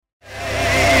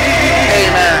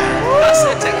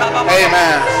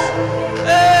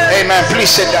Please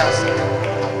sit down.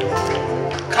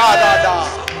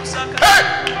 Hey!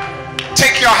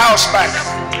 Take your house back.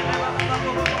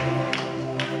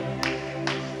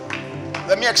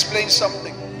 Let me explain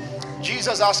something.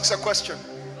 Jesus asks a question.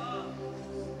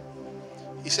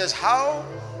 He says, how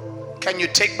can you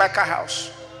take back a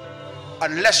house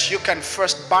unless you can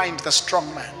first bind the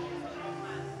strong man?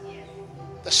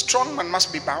 The strong man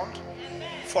must be bound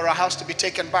for a house to be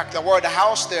taken back. The word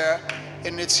house there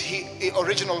in its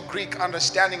original Greek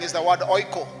understanding is the word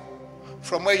oiko,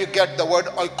 from where you get the word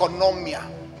oikonomia,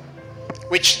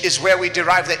 which is where we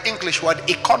derive the English word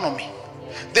economy.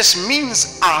 This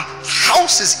means a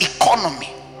house's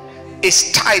economy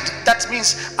is tied. That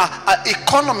means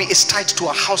economy is tied to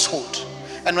a household.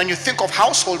 And when you think of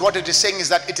household, what it is saying is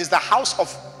that it is the house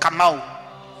of Kamau.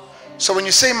 So when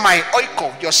you say my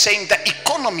oiko, you're saying the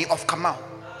economy of Kamau,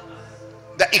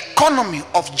 the economy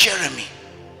of Jeremy.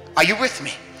 Are you with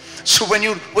me? So when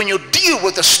you deal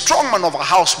with the strongman of a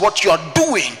house, what you're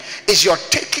doing is you're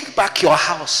taking back your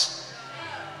house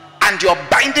and you're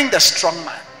binding the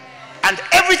strongman. And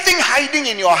everything hiding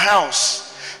in your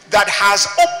house that has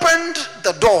opened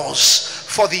the doors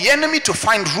for the enemy to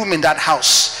find room in that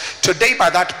house, today by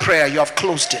that prayer you have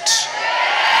closed it.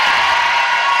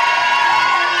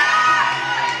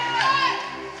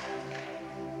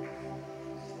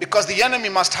 Because the enemy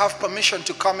must have permission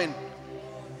to come in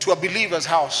to a believer's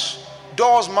house.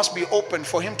 Doors must be open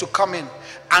for him to come in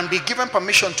and be given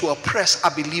permission to oppress a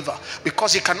believer,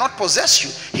 because he cannot possess you,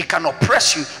 he can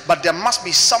oppress you, but there must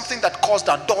be something that caused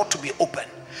that door to be open.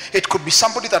 It could be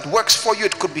somebody that works for you,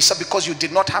 it could be because you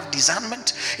did not have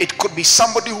discernment, it could be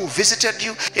somebody who visited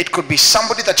you, it could be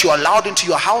somebody that you allowed into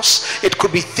your house, it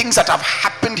could be things that have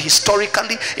happened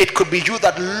historically, it could be you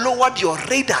that lowered your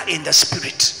radar in the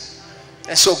spirit.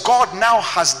 And so God now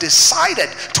has decided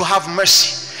to have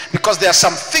mercy, because there are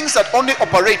some things that only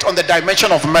operate on the dimension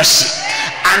of mercy,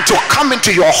 and to come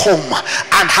into your home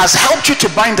and has helped you to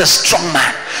bind the strong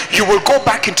man. You will go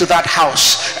back into that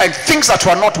house and things that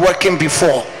were not working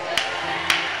before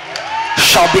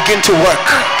shall begin to work.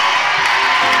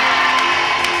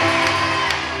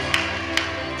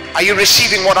 Are you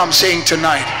receiving what I'm saying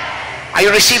tonight? Are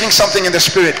you receiving something in the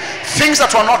spirit? Things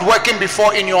that were not working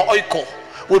before in your oiko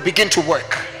will begin to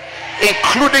work,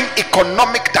 including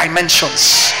economic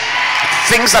dimensions,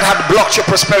 things that had blocked your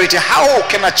prosperity. How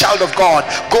can a child of God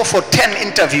go for 10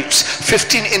 interviews,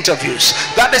 15 interviews?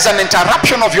 That is an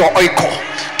interruption of your oiko.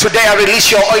 Today I release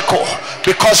your oiko,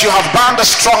 because you have bound a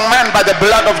strong man by the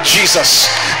blood of Jesus.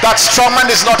 That strong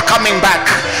man is not coming back,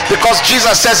 because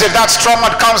Jesus says if that strong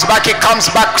man comes back, he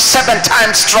comes back 7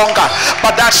 times stronger.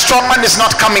 But that strong man is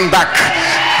not coming back.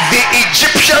 The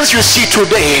Egyptians you see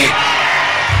today,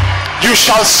 you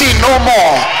shall see no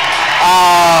more.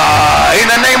 In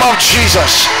the name of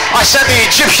Jesus, I said the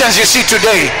Egyptians you see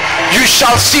today, you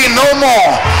shall see no more.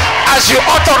 As you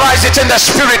authorize it in the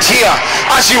spirit here,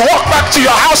 as you walk back to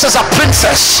your house as a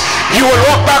princess, you will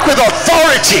walk back with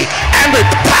authority and with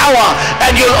power,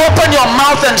 and you'll open your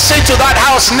mouth and say to that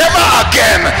house, never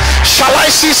again shall I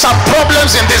see some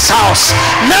problems in this house.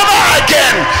 Never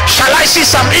again shall I see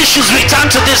some issues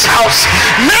return to this house.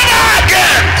 Never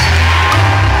again.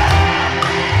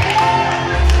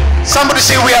 Somebody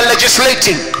say we are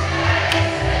legislating.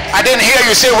 I didn't hear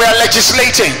you say we are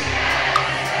legislating.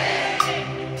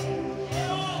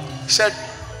 He said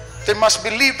they must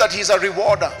believe that he's a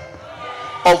rewarder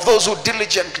of those who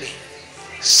diligently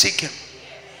seek him.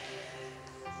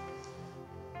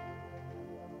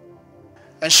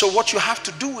 And so what you have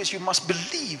to do is you must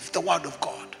believe the word of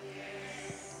God.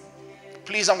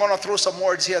 Please, I'm going to throw some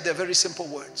words here. They're very simple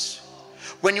words.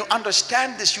 When you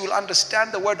understand this, you will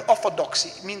understand the word orthodoxy.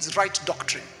 It means right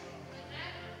doctrine.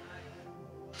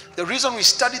 The reason we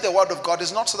study the word of God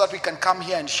is not so that we can come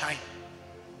here and shine.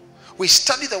 We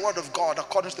study the word of God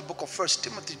according to the book of 1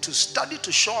 Timothy, to study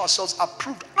to show ourselves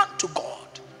approved unto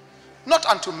God, not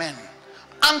unto men,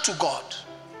 unto God.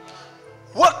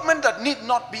 Workmen that need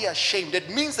not be ashamed.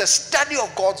 It means the study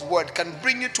of God's word can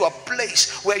bring you to a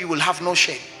place where you will have no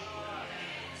shame.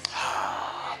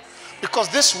 Because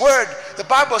this word, the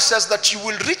Bible says that you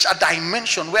will reach a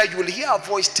dimension where you will hear a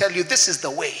voice tell you this is the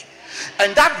way.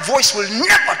 And that voice will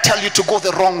never tell you to go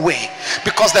the wrong way,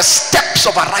 because the steps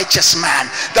of a righteous man,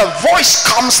 the voice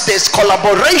comes, there's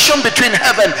collaboration between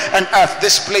heaven and earth.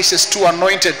 This place is too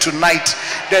anointed tonight.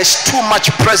 There's too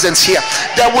much presence here.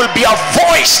 There will be a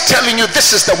voice telling you this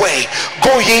is the way,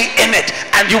 go ye in it,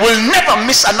 and you will never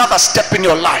miss another step in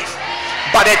your life.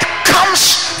 But it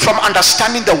comes from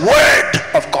understanding the word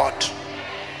of God.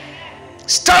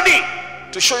 Study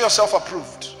to show yourself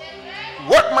approved.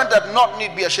 Workmen that not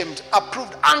need be ashamed,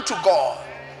 approved unto God,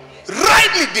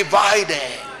 rightly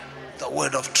dividing the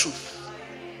word of truth.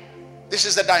 This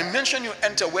is the dimension you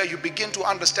enter where you begin to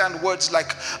understand words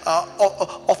like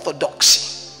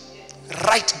orthodoxy,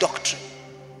 right doctrine.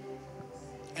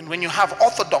 And when you have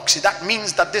orthodoxy, that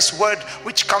means that this word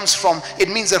which comes from, it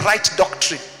means the right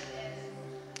doctrine.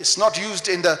 It's not used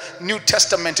in the New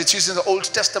Testament, it's used in the Old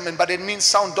Testament, but it means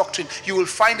sound doctrine. You will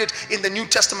find it in the New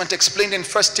Testament explained in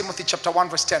 1 Timothy chapter 1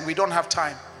 verse 10. We don't have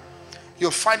time.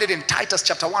 You'll find it in Titus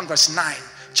chapter 1 verse 9,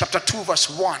 chapter 2 verse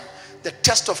 1. The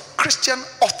test of Christian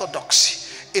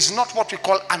orthodoxy is not what we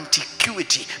call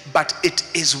antiquity, but it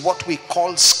is what we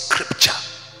call scripture.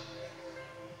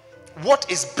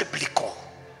 What is biblical?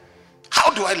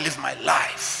 How do I live my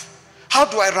life? How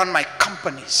do I run my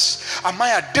companies? Am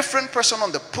I a different person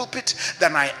on the pulpit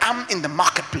than I am in the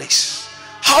marketplace?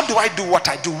 How do I do what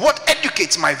I do? What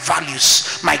educates my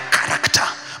values, my character,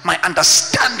 my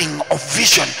understanding of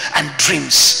vision and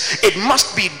dreams? It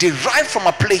must be derived from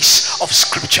a place of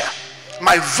scripture.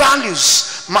 My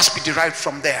values must be derived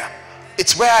from there.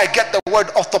 It's where I get the word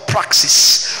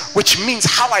orthopraxis, which means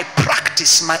how I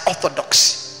practice my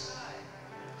orthodoxy.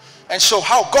 And so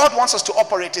how God wants us to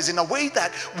operate is in a way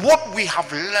that what we have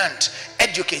learned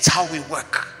educates how we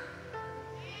work.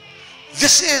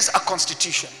 This is a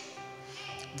constitution.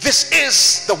 This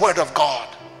is the word of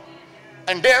God.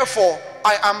 And therefore,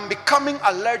 I am becoming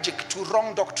allergic to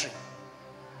wrong doctrine.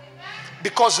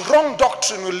 Because wrong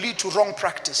doctrine will lead to wrong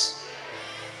practice.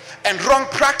 And wrong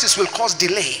practice will cause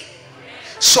delay.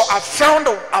 So I found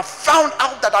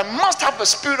out that I must have a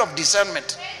spirit of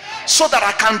discernment, so that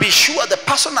I can be sure the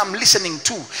person I'm listening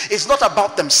to is not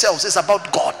about themselves, it's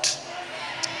about God.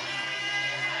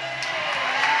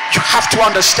 You have to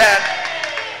understand,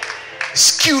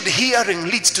 skewed hearing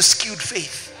leads to skewed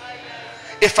faith.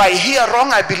 If I hear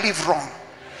wrong, I believe wrong.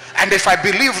 And if I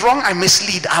believe wrong, I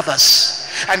mislead others.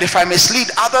 And if I mislead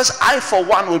others, I for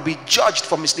one will be judged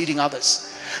for misleading others.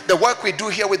 The work we do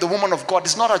here with the woman of God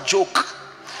is not a joke.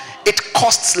 It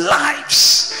costs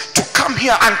lives to come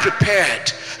here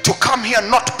unprepared, to come here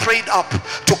not prayed up,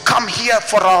 to come here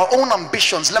for our own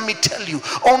ambitions. Let me tell you,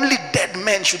 only dead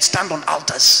men should stand on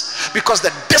altars, because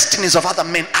the destinies of other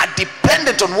men are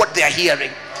dependent on what they are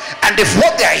hearing. And if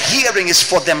what they are hearing is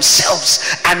for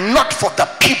themselves and not for the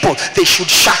people, they should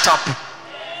shut up.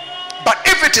 But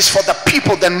if it is for the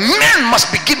people, then men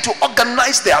must begin to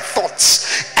organize their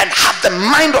thoughts and have the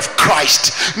mind of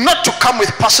Christ, not to come with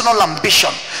personal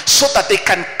ambition, so that they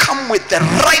can come with the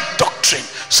right doctrine,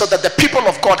 so that the people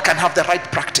of God can have the right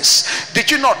practice.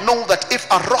 Did you not know that if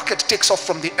a rocket takes off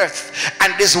from the earth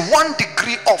and is 1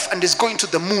 degree off and is going to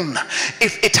the moon,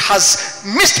 if it has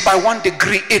missed by 1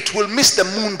 degree, it will miss the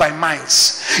moon by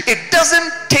miles? It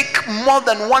doesn't take more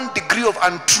than 1 degree of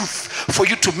untruth for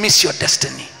you to miss your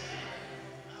destiny.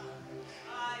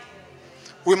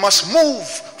 We must move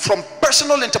from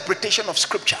personal interpretation of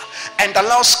scripture and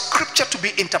allow scripture to be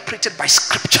interpreted by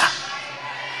scripture.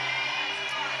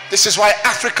 This is why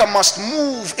Africa must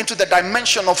move into the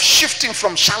dimension of shifting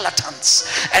from charlatans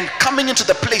and coming into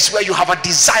the place where you have a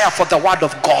desire for the word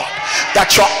of God,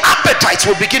 that your appetites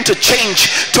will begin to change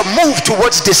to move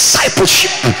towards discipleship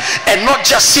and not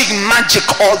just seeing magic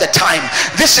all the time.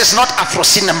 This is not Afro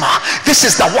cinema. This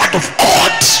is the word of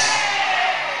God.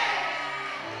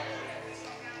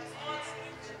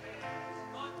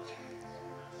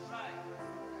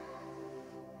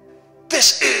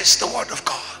 This is the word of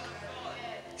God.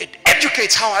 It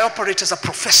educates how I operate as a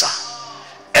professor,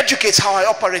 educates how I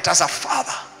operate as a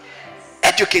father,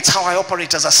 educates how I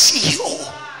operate as a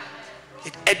CEO.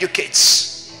 It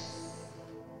educates.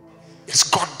 It's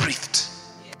God breathed.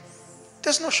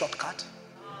 There's no shortcut.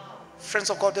 Friends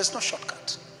of God, there's no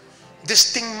shortcut.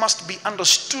 This thing must be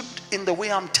understood in the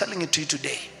way I'm telling it to you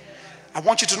today. I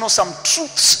want you to know some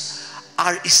truths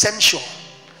are essential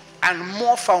and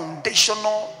more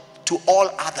foundational to all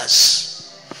others.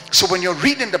 So when you're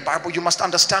reading the Bible, you must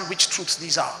understand which truths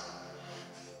these are.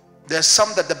 There's some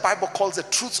that the Bible calls the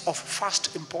truths of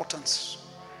first importance.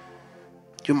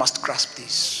 You must grasp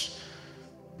these.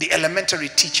 The elementary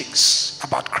teachings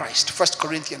about Christ. 1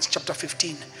 Corinthians chapter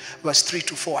 15 verse 3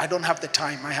 to 4. I don't have the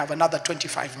time. I have another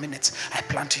 25 minutes. I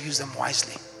plan to use them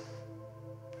wisely.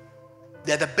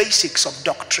 They're the basics of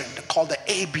doctrine. They're called the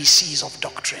ABCs of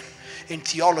doctrine. In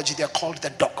theology, they're called the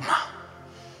dogma.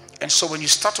 And so when you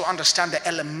start to understand the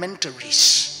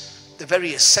elementaries, the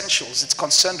very essentials, it's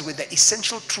concerned with the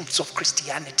essential truths of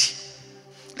Christianity.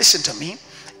 Listen to me.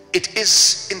 It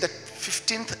is in the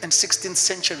 15th and 16th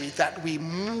century that we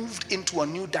moved into a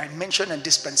new dimension and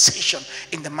dispensation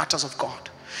in the matters of God.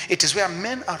 It is where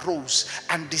men arose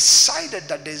and decided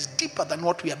that there's deeper than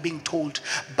what we are being told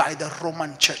by the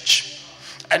Roman church.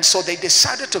 And so they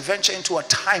decided to venture into a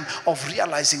time of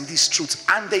realizing these truths.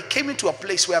 And they came into a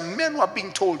place where men were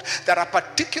being told that a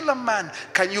particular man,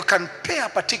 you can pay a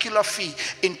particular fee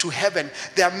into heaven.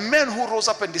 There are men who rose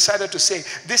up and decided to say,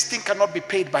 this thing cannot be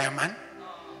paid by a man.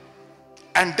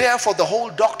 And therefore the whole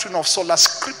doctrine of sola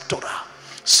scriptura,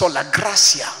 sola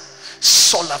gratia,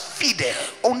 sola fide,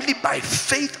 only by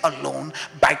faith alone,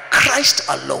 by Christ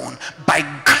alone, by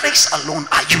grace alone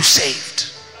are you saved.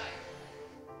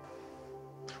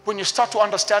 When you start to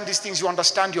understand these things, you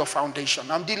understand your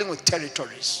foundation. I'm dealing with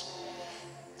territories.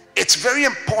 It's very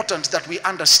important that we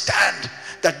understand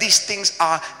that these things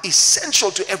are essential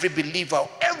to every believer.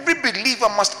 Every believer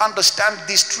must understand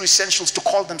these true essentials to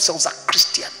call themselves a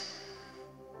Christian.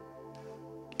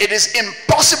 It is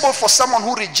impossible for someone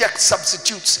who rejects,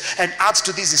 substitutes, and adds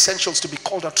to these essentials to be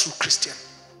called a true Christian.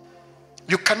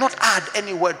 You cannot add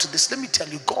any word to this. Let me tell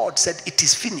you, God said it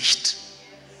is finished.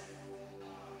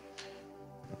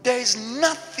 There is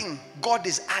nothing God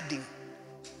is adding.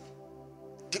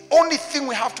 The only thing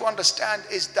we have to understand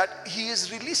is that he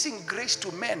is releasing grace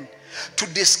to men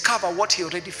to discover what he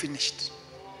already finished.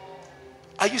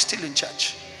 Are you still in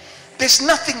church? There's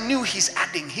nothing new he's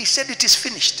adding. He said it is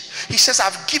finished. He says,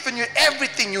 I've given you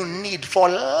everything you need for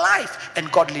life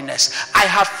and godliness. I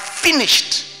have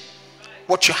finished.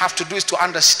 What you have to do is to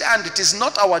understand it is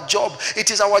not our job. It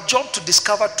is our job to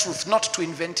discover truth, not to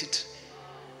invent it.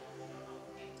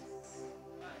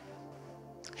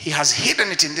 He has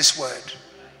hidden it in this word.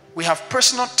 We have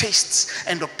personal tastes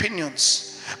and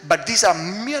opinions, but these are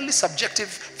merely subjective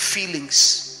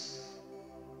feelings.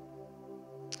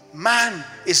 Man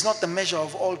is not the measure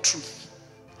of all truth.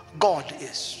 God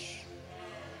is.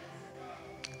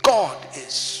 God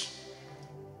is.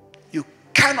 You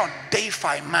cannot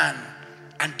deify man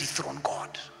and dethrone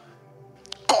God.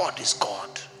 God is God.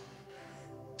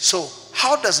 So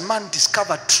how does man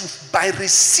discover truth? By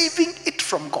receiving it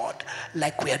from God,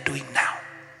 like we are doing now.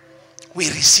 We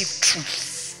receive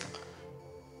truth.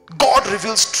 God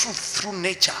reveals truth through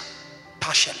nature,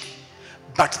 partially,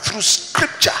 but through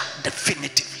scripture,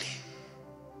 definitively.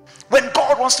 When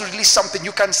God wants to release something,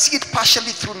 you can see it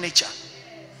partially through nature,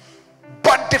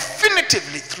 but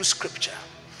definitively through scripture.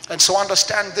 And so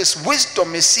understand this: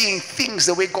 wisdom is seeing things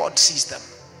the way God sees them,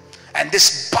 and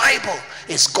this Bible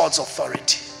is God's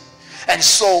authority. And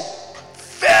so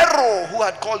Pharaoh, who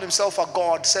had called himself a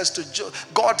god,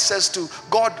 God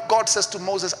says to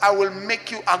Moses, I will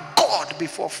make you a god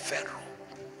before Pharaoh.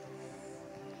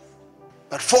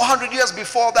 But 400 years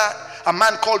before that, a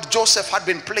man called Joseph had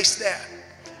been placed there,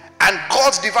 and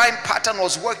God's divine pattern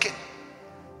was working.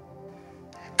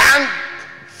 And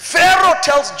Pharaoh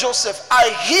tells Joseph, I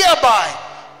hereby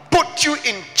put you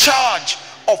in charge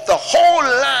of the whole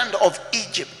land of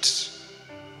Egypt.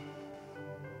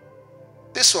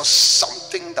 This was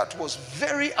something that was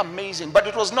very amazing, but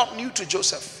it was not new to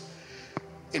Joseph.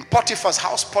 In Potiphar's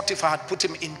house, Potiphar had put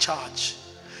him in charge.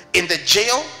 In the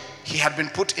jail, he had been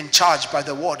put in charge by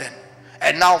the warden.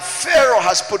 And now Pharaoh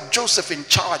has put Joseph in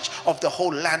charge of the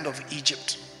whole land of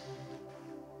Egypt.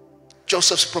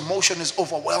 Joseph's promotion is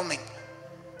overwhelming.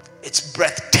 It's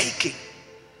breathtaking.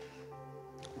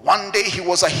 One day he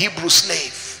was a Hebrew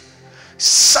slave,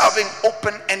 serving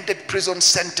open-ended prison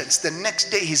sentence. The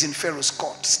next day he's in Pharaoh's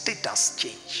court. Status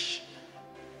change.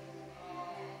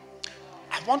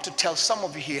 I want to tell some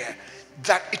of you here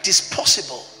that it is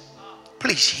possible.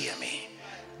 Please hear me.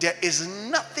 There is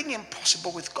nothing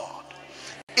impossible with God.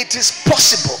 It is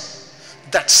possible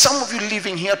that some of you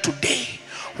living here today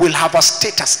will have a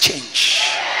status change.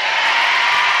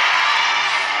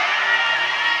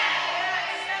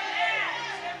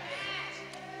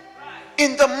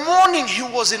 In the morning he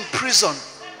was in prison.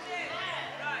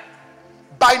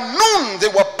 By noon they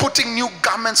were putting new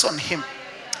garments on him.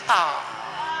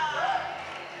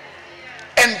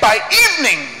 And by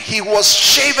evening he was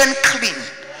shaven clean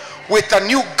with a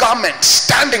new garment,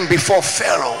 standing before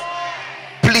Pharaoh.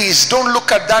 Please don't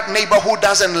look at that neighbor who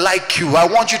doesn't like you. I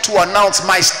want you to announce,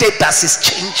 my status is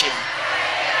changing.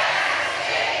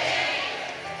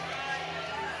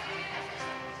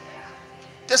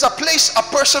 There's a place a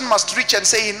person must reach and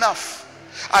say, enough.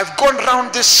 I've gone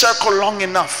round this circle long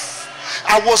enough.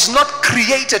 I was not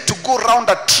created to go round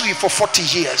a tree for 40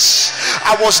 years.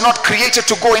 I was not created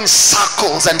to go in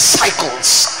circles and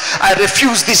cycles. I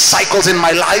refuse these cycles in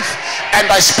my life, and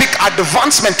I speak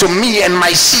advancement to me and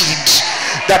my seed,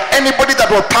 that anybody that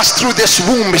will pass through this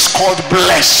womb is called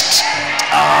blessed.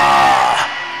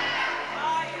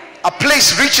 A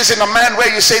place reaches in a man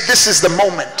where you say, this is the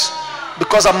moment.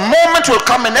 Because a moment will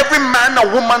come in every man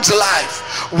or woman's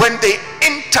life when they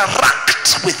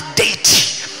interact with deity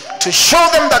to show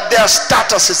them that their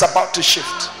status is about to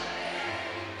shift.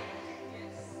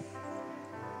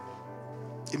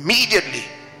 Immediately,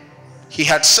 he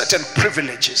had certain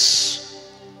privileges.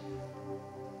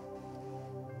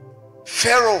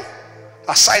 Pharaoh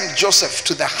assigned Joseph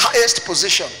to the highest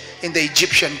position in the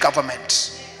Egyptian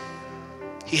government.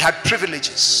 He had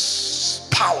privileges,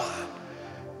 power,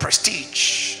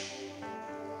 prestige,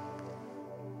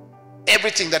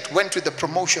 everything that went with the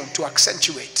promotion to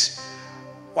accentuate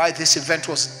why this event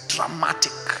was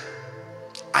dramatic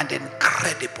and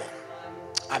incredible.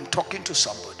 I'm talking to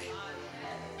somebody.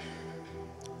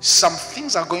 Some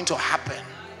things are going to happen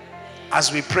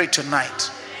as we pray tonight,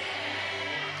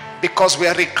 because we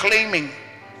are reclaiming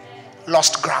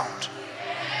lost ground.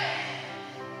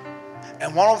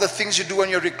 And one of the things you do when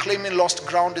you're reclaiming lost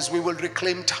ground is we will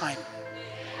reclaim time.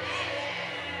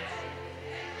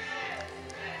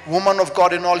 Woman of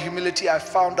God, in all humility, I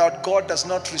found out God does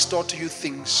not restore to you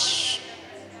things.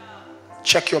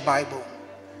 Check your Bible.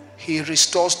 He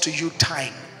restores to you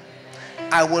time.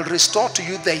 I will restore to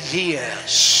you the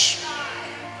years.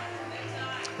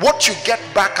 What you get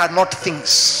back are not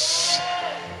things.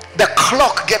 The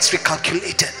clock gets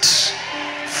recalculated.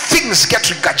 Things get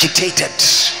regurgitated.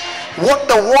 What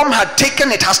the worm had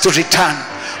taken, it has to return.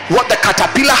 What the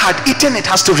caterpillar had eaten, it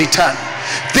has to return.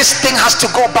 This thing has to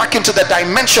go back into the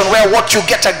dimension where what you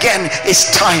get again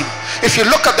is time. If you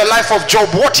look at the life of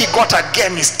Job, what he got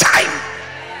again is time.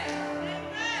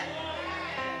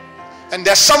 And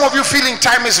there's some of you feeling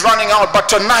time is running out, but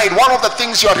tonight one of the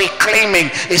things you're reclaiming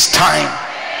is time.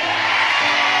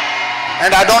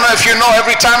 And I don't know if you know,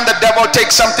 every time the devil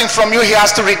takes something from you, he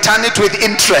has to return it with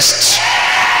interest.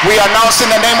 We announce in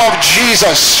the name of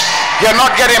Jesus, you're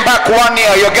not getting back 1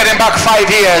 year, you're getting back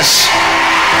 5 years.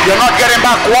 You're not getting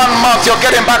back 1 month, you're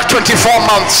getting back 24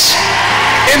 months.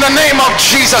 In the name of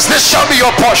Jesus, this shall be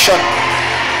your portion.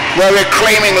 We're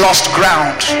reclaiming lost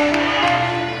ground.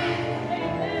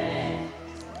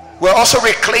 We're also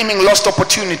reclaiming lost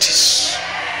opportunities.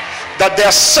 That there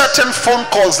are certain phone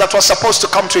calls that were supposed to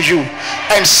come to you,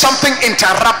 and something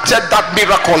interrupted that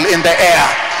miracle in the air.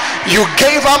 You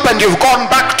gave up and you've gone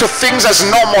back to things as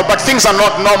normal, but things are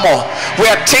not normal. We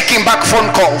are taking back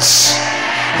phone calls.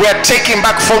 We are taking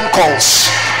back phone calls.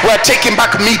 We are taking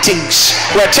back meetings.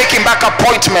 We are taking back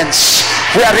appointments.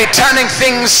 We are returning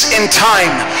things in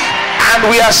time.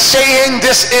 And we are saying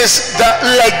this is the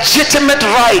legitimate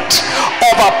right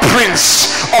of a prince,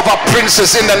 of a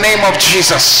princess, in the name of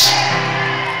Jesus.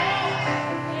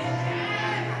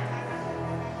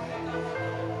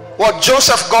 What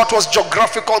Joseph got was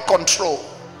geographical control.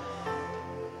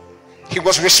 He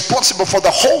was responsible for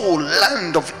the whole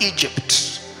land of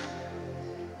Egypt.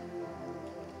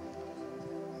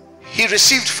 He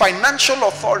received financial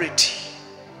authority.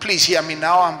 Please hear me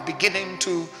now. I'm beginning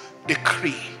to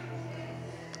decree.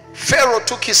 Pharaoh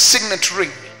took his signet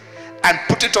ring and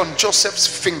put it on Joseph's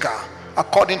finger.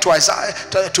 According to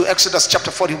Exodus chapter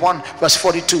 41 verse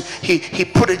 42. He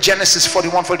put it, Genesis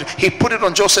 41, 42. He put it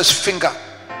on Joseph's finger.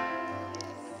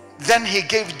 Then he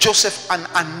gave Joseph an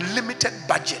unlimited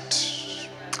budget.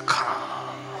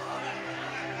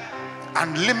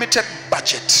 Unlimited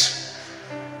budget.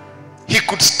 He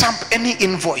could stamp any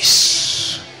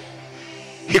invoice.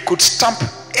 He could stamp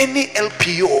any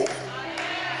LPO.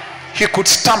 He could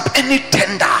stamp any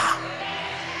tender.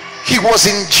 He was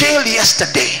in jail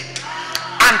yesterday,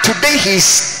 and today he's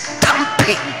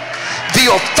stamping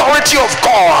the authority of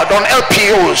God on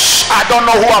LPOs. I don't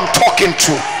know who I'm talking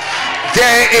to.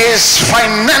 There is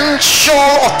financial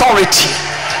authority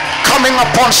coming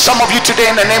upon some of you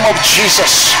today in the name of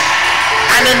Jesus.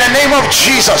 And in the name of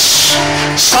Jesus,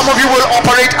 some of you will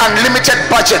operate unlimited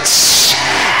budgets.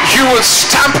 You will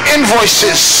stamp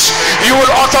invoices. You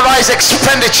will authorize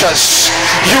expenditures.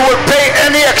 You will pay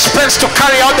any expense to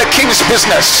carry out the king's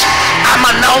business. I'm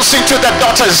announcing to the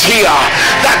daughters here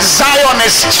that Zion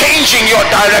is changing your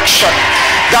direction.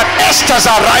 That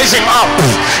Esthers are rising up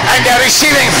and they're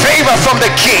receiving favor from the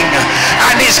king,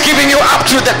 and he's giving you up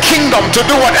to the kingdom to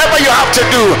do whatever you have to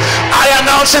do. I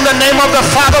announce in the name of the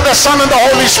Father, the Son, and the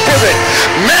Holy Spirit,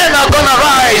 men are gonna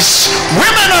rise,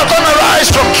 women are gonna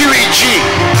rise from QEG.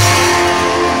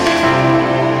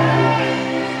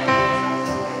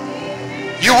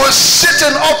 You will sit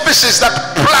in offices that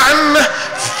plan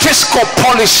fiscal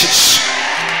policies,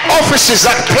 offices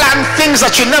that plan things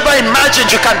that you never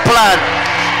imagined you can plan.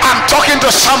 I'm talking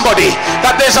to somebody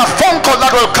that there's a phone call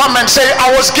that will come and say, I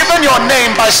was given your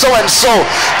name by so and so.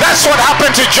 That's what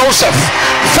happened to Joseph.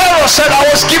 Pharaoh said, I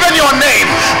was given your name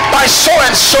by so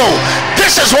and so.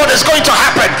 This is what is going to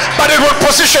happen, but it will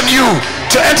position you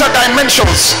to enter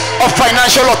dimensions of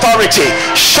financial authority.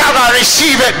 Shall I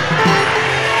receive it?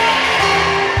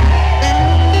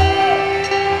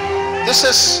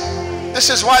 This This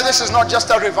is why this is not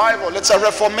just a revival, it's a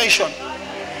reformation.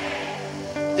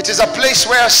 It is a place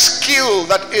where skill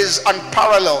that is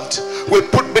unparalleled will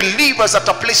put believers at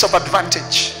a place of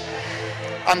advantage,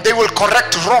 and they will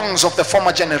correct wrongs of the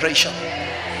former generation.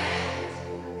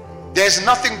 There is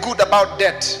nothing good about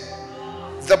debt.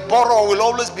 The borrower will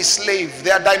always be slave.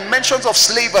 There are dimensions of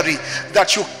slavery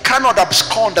that you cannot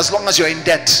abscond as long as you're in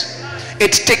debt.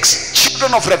 It takes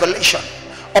children of revelation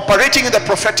operating in the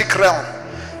prophetic realm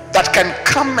that can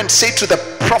come and say to the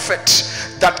prophet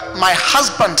that my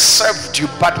husband served you,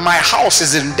 but my house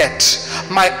is in debt,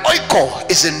 my oiko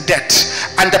is in debt,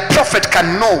 and the prophet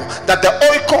can know that the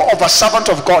oiko of a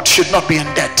servant of God should not be in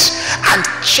debt, and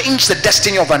change the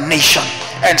destiny of a nation,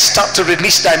 and start to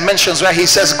release dimensions where he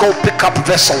says, go pick up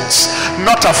vessels,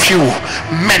 not a few,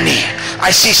 many. I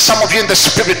see some of you in the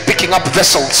spirit picking up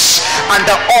vessels, and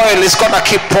the oil is gonna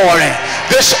keep pouring.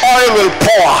 This oil will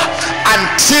pour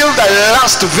until the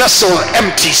last vessel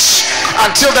empties,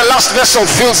 until the last vessel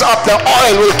fills up. The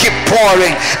oil will keep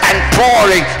pouring and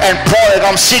pouring and pouring.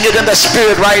 I'm seeing it in the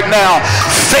spirit right now.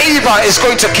 Favor is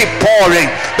going to keep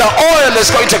pouring. The oil is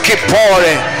going to keep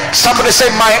pouring. Somebody say,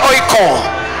 my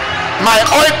oiko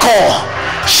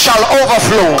shall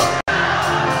overflow.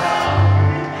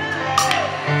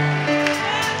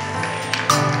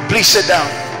 Please sit down.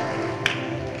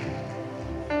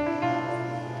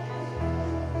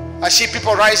 I see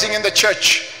people rising in the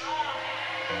church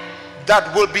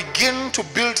that will begin to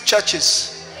build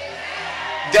churches.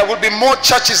 There will be more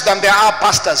churches than there are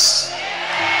pastors.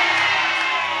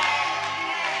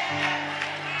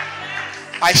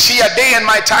 I see a day in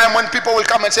my time when people will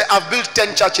come and say, I've built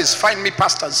 10 churches, find me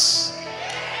pastors.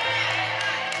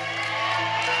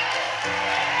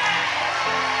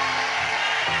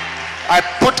 I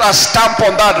put a stamp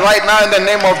on that right now in the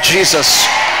name of Jesus.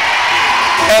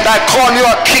 And I call you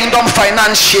a kingdom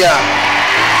financier.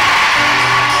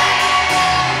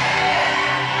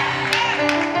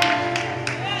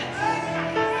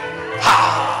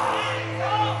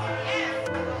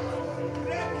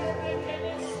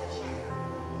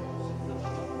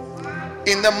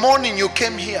 In the morning you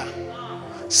came here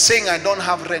saying, I don't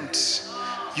have rent.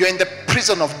 You're in the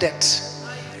prison of debt.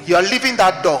 You are leaving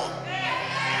that door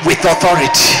with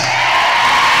authority.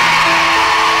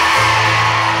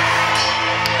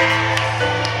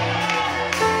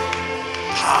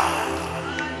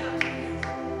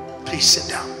 Please sit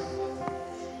down.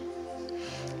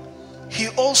 He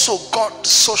also got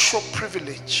social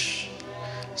privilege,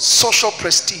 social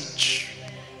prestige.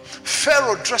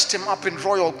 Pharaoh dressed him up in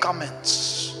royal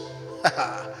garments.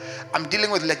 I'm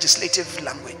dealing with legislative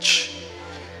language.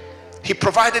 He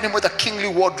provided him with a kingly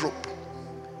wardrobe.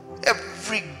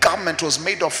 Every garment was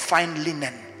made of fine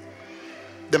linen,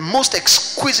 the most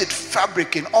exquisite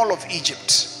fabric in all of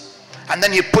Egypt. And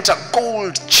then he put a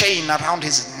gold chain around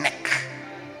his neck.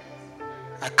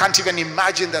 I can't even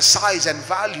imagine the size and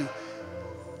value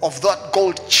of that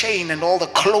gold chain and all the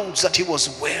clothes that he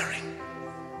was wearing.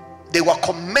 They were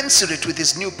commensurate with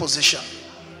his new position.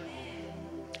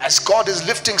 As God is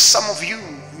lifting some of you,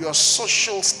 your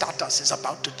social status is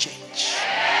about to change.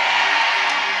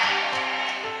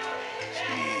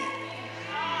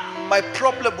 My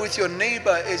problem with your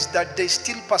neighbor is that they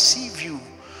still perceive you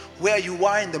where you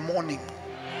are in the morning.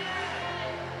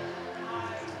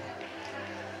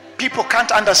 People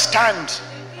can't understand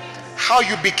how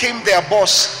you became their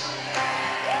boss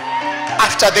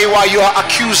after they were your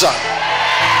accuser.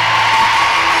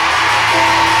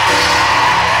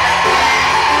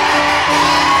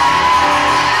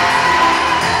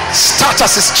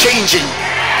 Status is changing.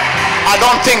 I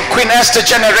don't think Queen Esther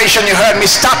generation, you heard me,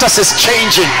 status is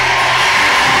changing.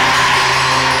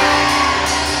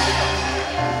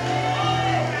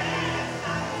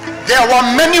 There were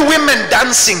many women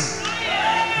dancing,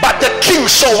 but the king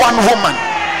saw one woman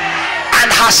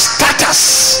and her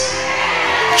status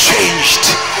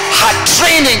changed. Her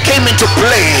training came into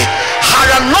play. Her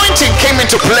anointing came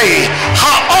into play.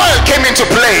 Her oil came into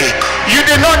play. You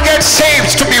did not get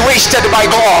saved to be wasted by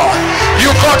God.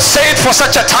 You got saved for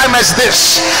such a time as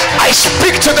this. I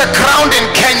speak to the ground in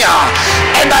Kenya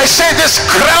and I say, this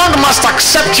ground must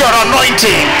accept your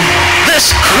anointing.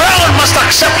 This ground must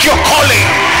accept your calling.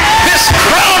 This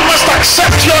ground must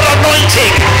accept your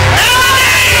anointing. In the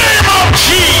name of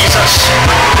Jesus.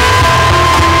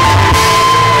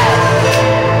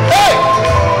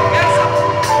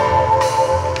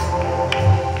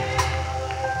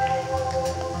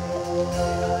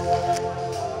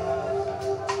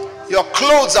 Your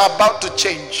clothes are about to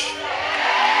change.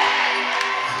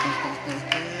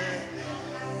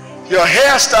 Your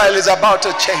hairstyle is about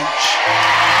to change.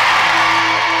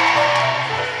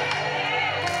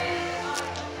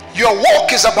 Your Your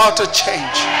walk is about to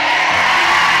change.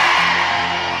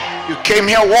 You came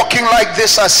here walking like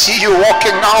this. I see you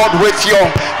walking out with your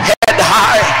head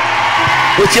high,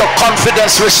 with your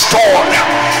confidence restored,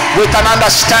 with an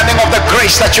understanding of the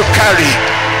grace that you carry.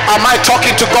 Am I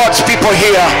talking to God's people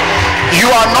here? You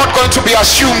are not going to be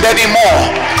assumed anymore.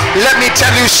 Let me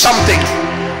tell you something.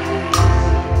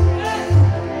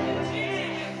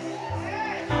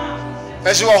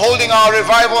 As we were holding our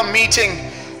revival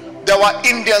meeting, there were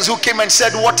Indians who came and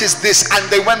said, "What is this?" And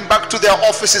they went back to their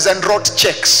offices and wrote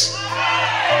checks.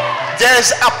 There's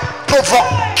a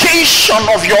provocation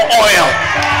of your oil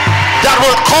that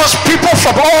will cause people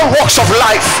from all walks of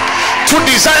life to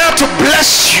desire to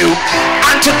bless you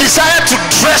and to desire to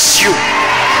dress you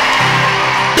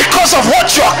because of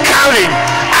what you're carrying.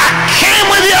 I came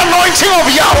with the anointing of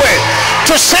Yahweh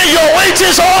to say your wait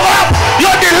is over,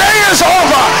 your delay is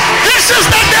over. This is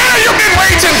the day you've been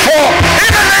waiting for.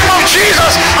 In the name of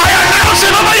Jesus, I announce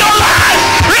it over your life.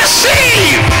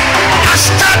 Receive a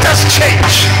status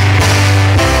change.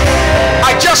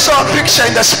 I just saw a picture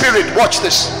in the spirit. Watch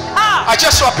this. I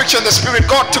just saw a picture in the spirit.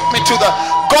 God took me to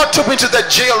the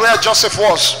jail where Joseph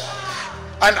was,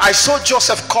 and I saw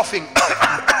Joseph coughing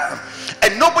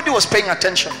and nobody was paying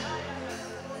attention.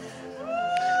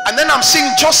 And then I'm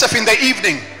seeing Joseph in the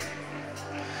evening,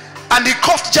 and he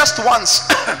coughed just once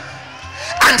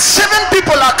and 7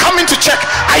 people are coming to check.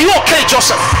 Are you okay,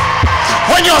 Joseph?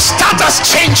 When your status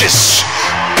changes,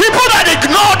 people that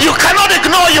ignored you cannot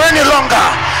ignore you any longer.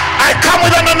 I come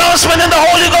with an announcement in the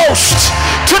Holy Ghost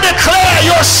to declare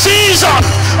your season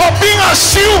of being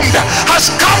assumed has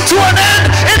come to an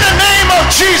end in the name of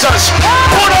Jesus.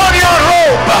 Put on your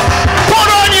robe, put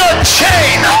on your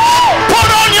chain, put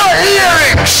on your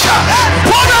earrings,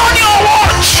 put on your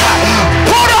watch,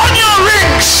 put on your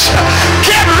rings.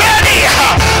 Get ready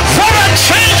for a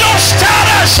change of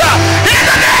status in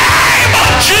the name of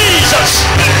Jesus.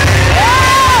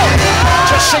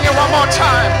 Just sing it one more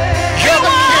time. You're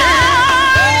the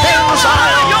King of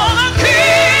Zion. You're the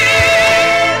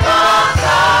King of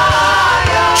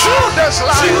Zion. Judas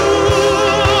Lion.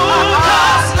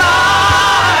 Judas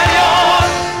Lion.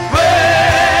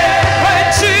 When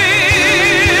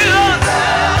Jesus.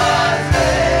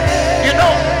 You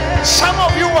know, some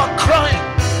of you are crying.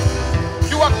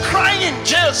 You are crying in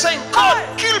jail saying, "God,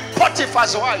 kill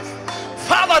Potiphar's wife.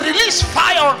 Father, release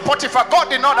fire on Potiphar." God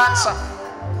did not answer,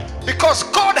 because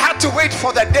God had to wait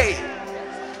for the day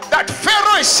that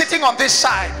Pharaoh is sitting on this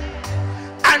side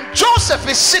and Joseph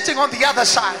is sitting on the other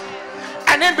side,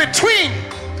 and in between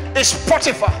is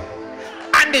Potiphar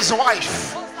and his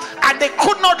wife, and they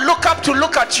could not look up to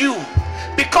look at you,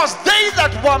 because they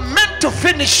that were meant to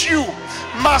finish you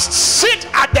must sit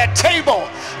at the table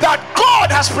that God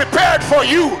has prepared for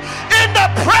you in the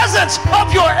presence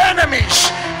of your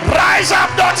enemies. Rise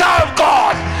up, daughter of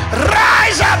God.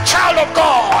 Rise up, child of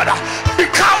God.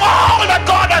 Become all that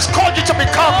God has called you to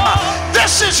become.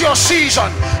 This is your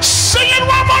season. Sing it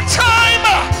one more time.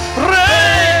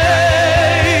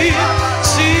 Reign,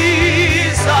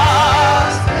 Jesus.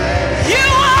 You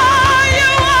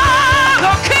are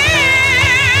the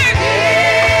King.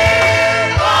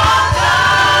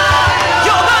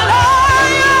 You're the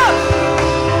Lion.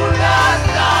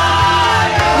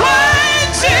 Reign,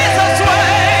 Jesus,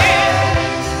 reign.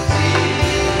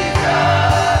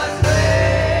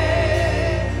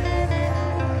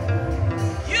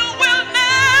 You will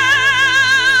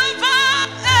never,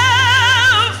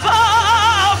 ever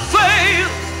fail.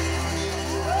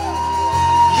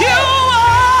 You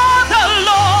are the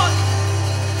Lord.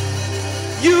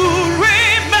 You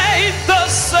remain the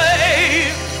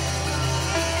same.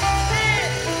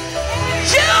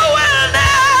 You will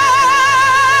never,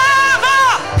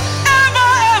 ever,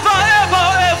 ever, ever,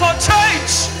 ever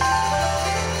change.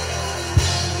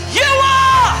 You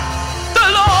are the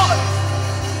Lord.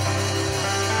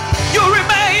 You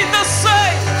remain the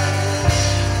same.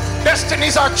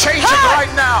 Destinies are changing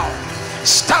right now.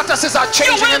 Statuses are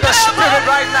changing in the spirit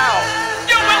right now.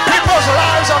 People's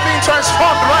lives are being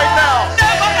transformed right now.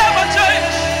 Never, ever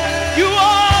change. You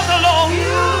are the Lord.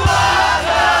 You are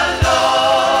the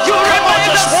Lord. You come on,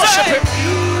 just worship Him.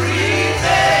 You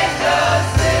remain the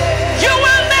same. You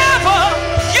will never,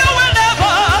 you will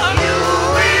never, you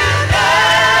will never,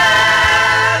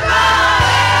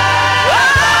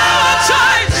 ever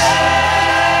change.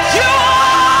 You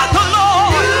are the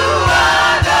Lord. You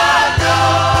are the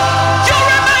Lord. You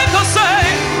remain the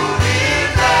same. You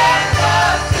remain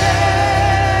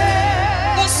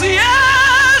the same.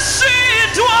 Yes,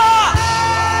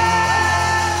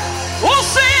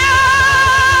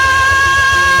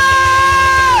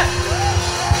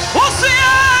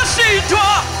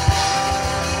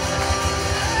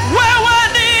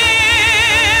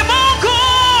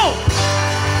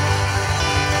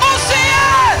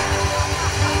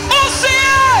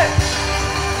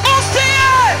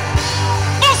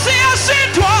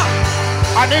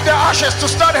 I need the ashes to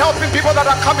start helping people that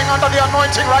are coming under the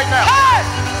anointing right now.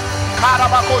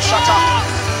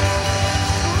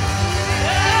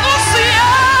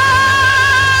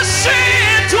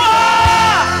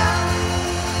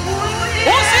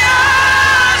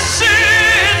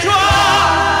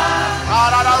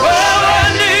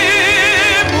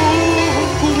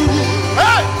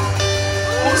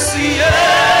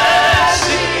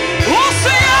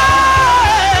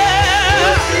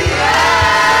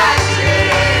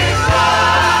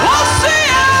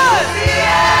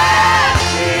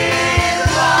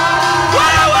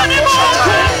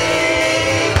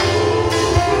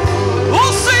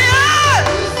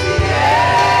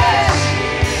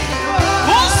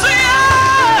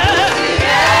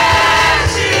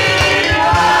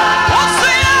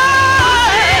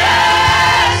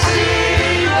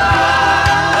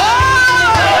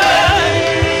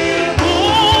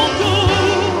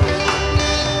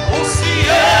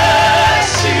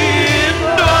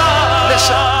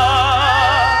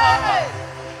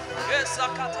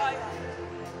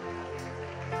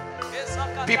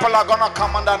 People are gonna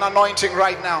come under an anointing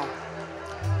right now.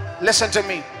 Listen to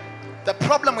me. The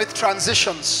problem with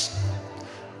transitions,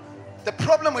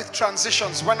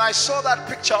 when I saw that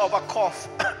picture of a cough,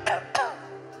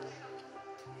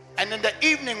 and in the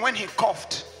evening when he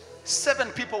coughed,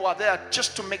 7 people were there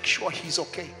just to make sure he's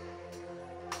okay.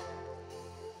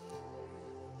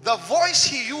 The voice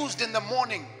he used in the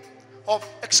morning of,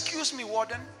 "Excuse me,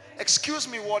 warden, excuse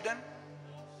me, warden."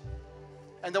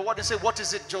 And the warden said, "What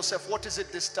is it, Joseph? What is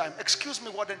it this time?" "Excuse me,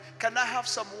 warden, can I have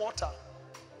some water?"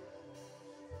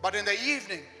 But in the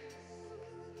evening,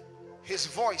 his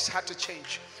voice had to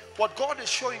change. What God is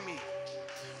showing me,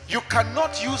 you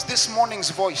cannot use this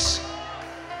morning's voice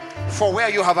for where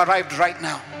you have arrived right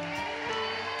now.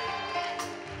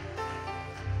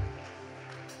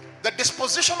 The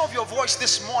disposition of your voice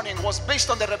this morning was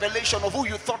based on the revelation of who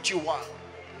you thought you were.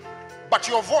 But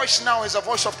your voice now is a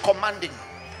voice of commanding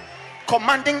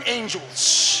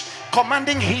angels,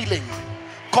 commanding healing,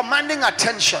 commanding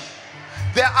attention.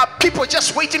 There are people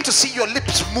just waiting to see your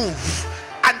lips move,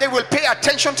 and they will pay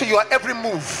attention to your every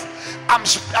move. I'm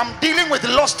dealing with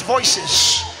lost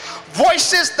voices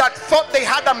that thought they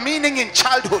had a meaning in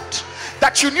childhood,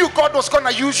 that you knew God was going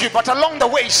to use you, but along the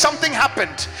way something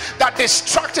happened that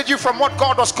distracted you from what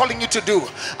God was calling you to do.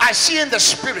 I see in the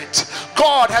spirit,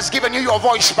 God has given you your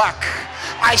voice back.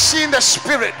 I see in the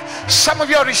spirit, some of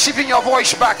you are receiving your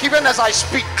voice back even as I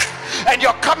speak, and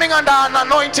you're coming under an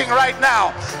anointing right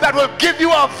now that will give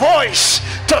you a voice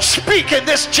to speak in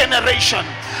this generation.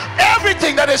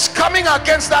 Everything that is coming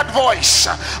against that voice,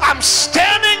 I'm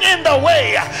standing in the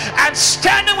way and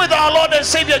standing with our Lord and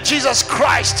Savior Jesus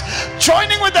Christ,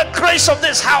 joining with the grace of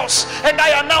this house, and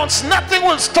I announce nothing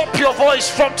will stop your voice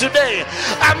from today.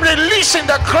 I'm releasing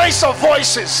the grace of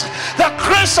voices, the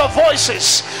grace of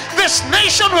voices. This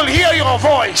nation will hear your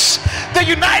voice. The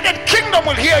United Kingdom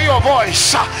will hear your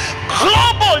voice.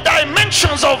 Global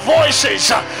dimensions of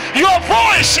voices. Your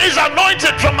voice is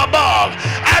anointed from above.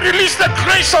 I release the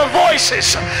grace of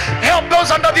voices. Help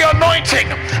those under the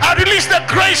anointing. I release the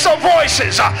grace of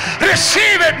voices.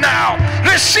 Receive it now.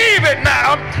 Receive it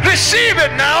now. Receive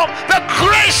it now. The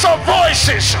grace of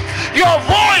voices. Your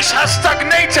voice has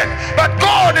stagnated, but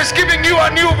God is giving you a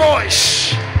new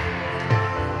voice.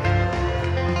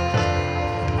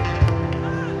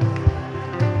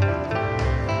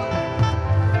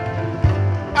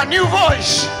 A new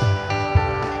voice.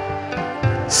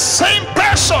 Same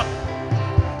person,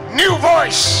 new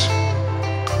voice.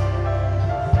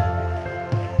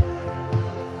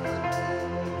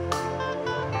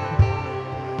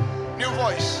 New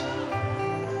voice.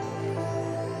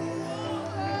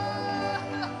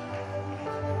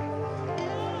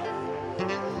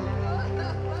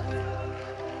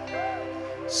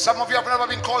 Some of you have never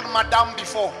been called madam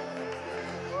before.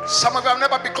 Some of you have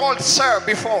never been called sir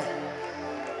before.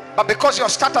 But because your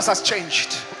status has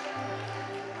changed,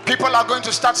 people are going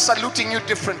to start saluting you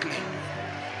differently.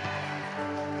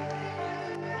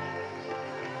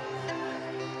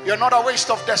 You're not a waste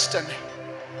of destiny.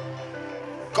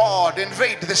 God,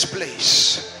 invade this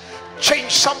place.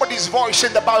 Change somebody's voice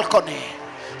in the balcony.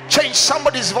 Change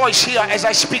somebody's voice here as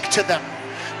I speak to them.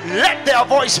 Let their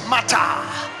voice matter.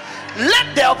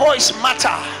 Let their voice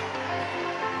matter.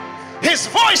 His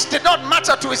voice did not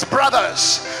matter to his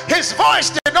brothers. His voice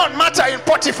did not matter in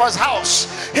Potiphar's house.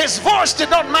 His voice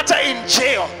did not matter in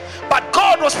jail. But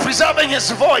God was preserving his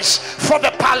voice for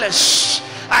the palace.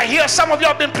 I hear some of you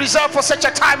have been preserved for such a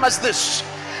time as this.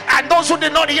 And those who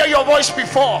did not hear your voice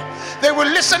before, they will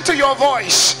listen to your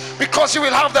voice, because you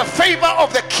will have the favor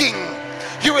of the king.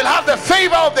 You will have the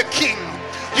favor of the king.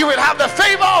 You will have the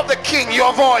favor of the king.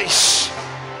 Your voice.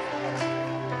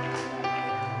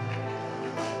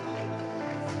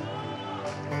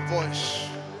 Your voice.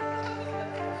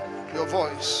 Your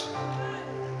voice.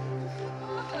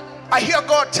 I hear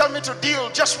God tell me to deal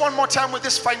just one more time with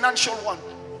this financial one.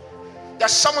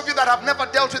 There's some of you that have never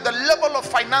dealt with the level of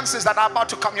finances that are about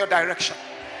to come your direction.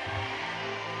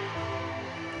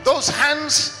 Those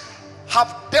hands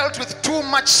have dealt with too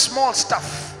much small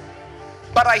stuff.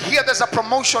 But I hear there's a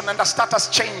promotion and a status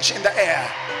change in the air.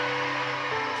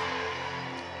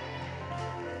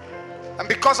 And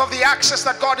because of the access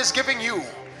that God is giving you,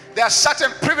 there are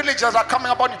certain privileges that are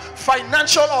coming upon you.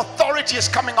 Financial authority is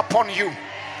coming upon you.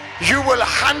 You will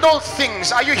handle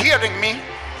things. Are you hearing me?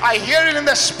 I hear it in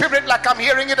the spirit like I'm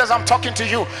hearing it as I'm talking to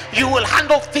you. You will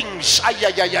handle things.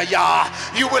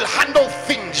 You will handle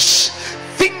things.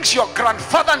 Things your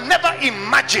grandfather never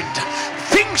imagined.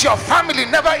 Things your family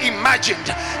never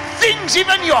imagined. Things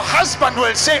even your husband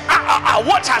will say,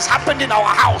 what has happened in our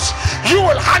house? You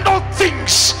will handle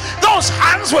things. Those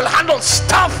hands will handle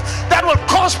stuff that will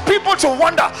cause people to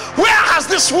wonder, where has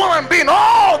this woman been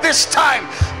all this time?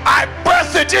 I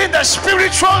birthed it in the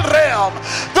spiritual realm.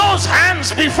 Those hands,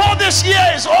 before this year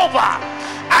is over,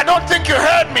 I don't think you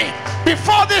heard me.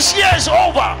 Before this year is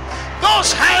over,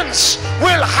 those hands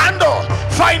will handle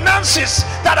finances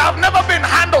that have never been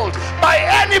handled by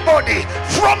anybody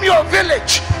from your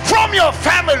village, from your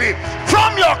family,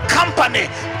 from your company.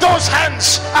 Those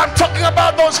hands, I'm talking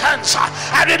about those hands.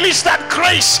 I release that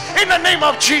grace in the name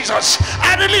of Jesus.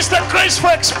 I release that grace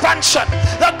for expansion,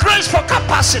 the grace for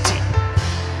capacity.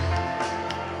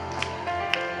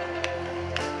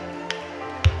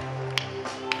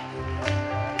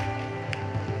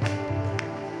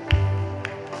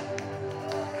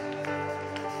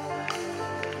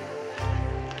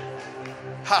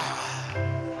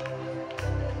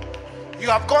 You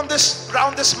have gone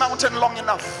round this mountain long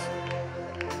enough.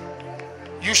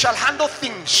 You shall handle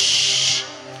things.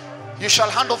 You shall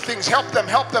handle things. Help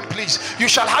them please. You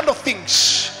shall handle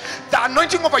things. The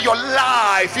anointing over your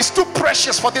life is too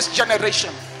precious for this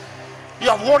generation.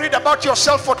 You have worried about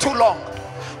yourself for too long.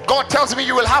 God tells me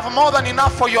you will have more than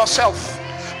enough for yourself,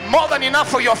 more than enough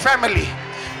for your family.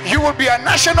 You will be a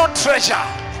national treasure.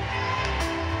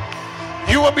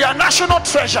 You will be a national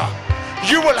treasure.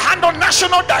 You will handle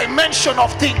national dimension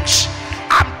of things.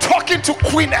 I'm talking to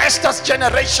Queen Esther's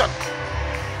generation.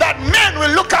 That men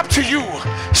will look up to you.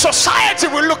 Society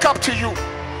will look up to you.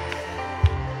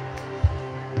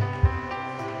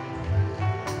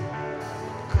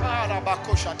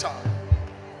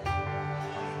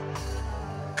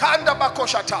 Kanda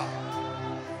bakoshata.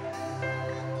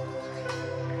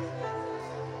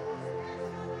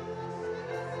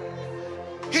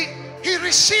 He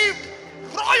received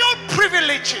royal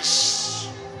privileges.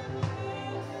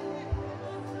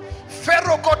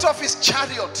 Pharaoh got off his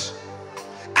chariot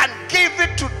and gave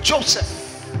it to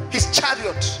Joseph, his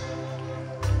chariot.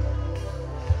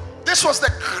 This was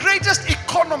the greatest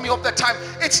economy of the time.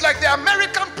 It's like the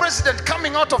American president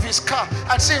coming out of his car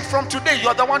and saying, from today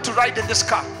you're the one to ride in this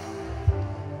car.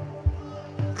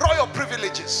 Royal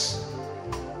privileges.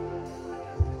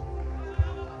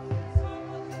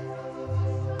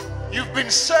 You've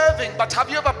been serving, but have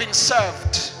you ever been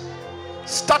served?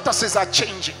 Statuses are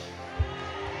changing.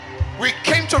 We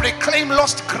came to reclaim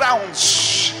lost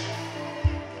grounds.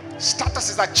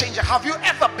 Statuses are changing. Have you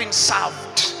ever been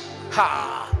served?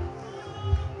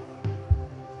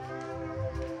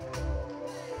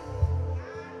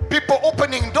 People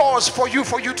opening doors for you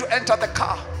to enter the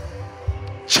car.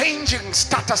 Changing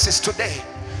statuses today.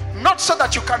 Not so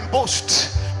that you can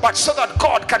boast, but so that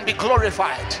God can be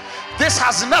glorified. This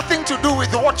has nothing to do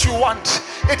with what you want.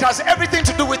 It has everything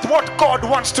to do with what God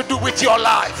wants to do with your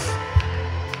life.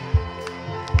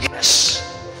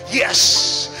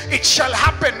 Yes, it shall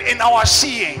happen in our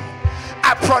seeing.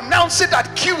 I pronounce it at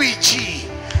QEG.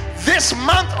 This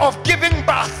month of giving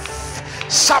birth,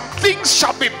 some things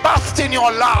shall be birthed in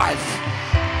your life.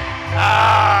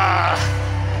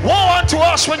 Woe unto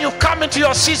us when you come into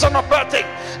your season of birthing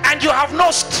and you have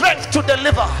no strength to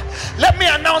deliver. Let me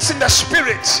announce in the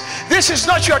spirit, this is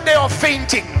not your day of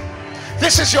fainting.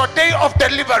 This is your day of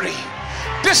delivery.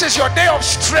 This is your day of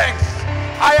strength.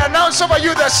 I announce over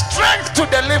you the strength to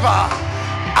deliver.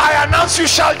 I announce you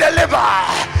shall deliver.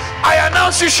 I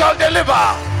announce you shall deliver.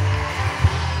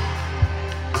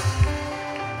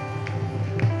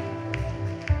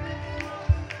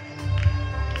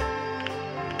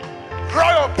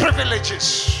 Royal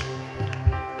privileges.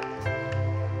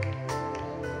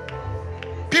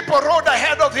 People rode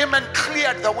ahead of him and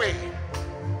cleared the way.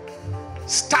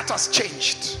 Status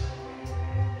changed.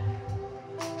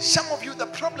 Some of you, the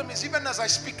problem is, even as I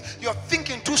speak, you're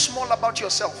thinking too small about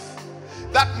yourself.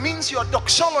 That means your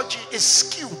doxology is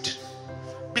skewed,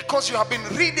 because you have been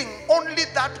reading only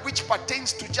that which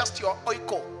pertains to just your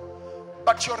oiko.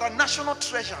 But you're a national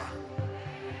treasure.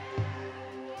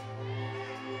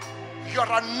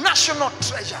 You're a national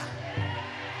treasure.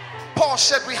 Paul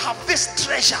said we have this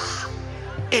treasure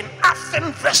in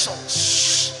earthen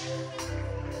vessels.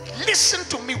 Listen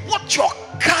to me, what you're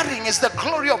carrying is the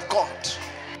glory of God.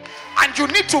 And you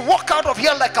need to walk out of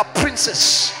here like a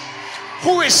princess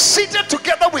who is seated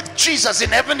together with Jesus in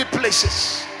heavenly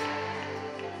places.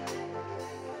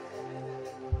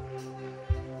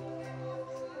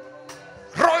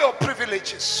 Royal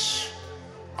privileges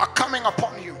are coming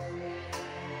upon you.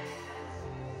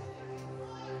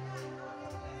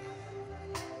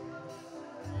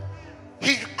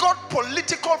 He got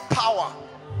political power.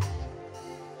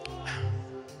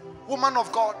 Woman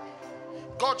of God,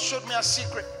 God showed me a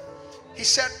secret. He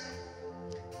said,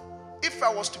 if I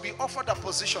was to be offered a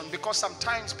position, because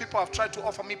sometimes people have tried to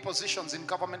offer me positions in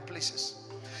government places,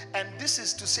 and this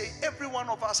is to say every one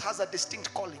of us has a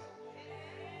distinct calling.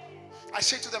 I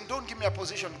say to them, don't give me a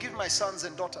position, give my sons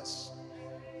and daughters.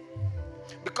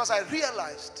 Because I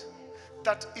realized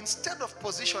that instead of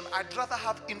position, I'd rather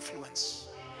have influence.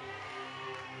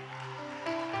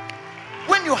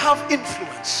 When you have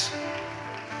influence,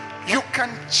 you can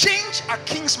change a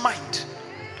king's mind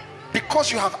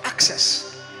because you have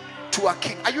access to a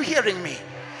king. Are you hearing me?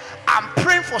 I'm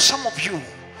praying for some of you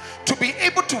to be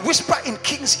able to whisper in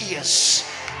king's ears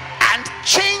and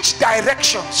change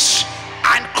directions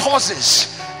and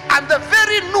causes. And the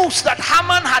very noose that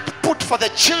Haman had put for the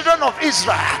children of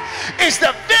Israel is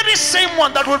the very same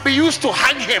one that will be used to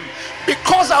hang him,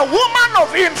 because a woman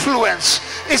of influence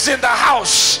is in the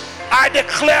house. I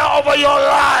declare over your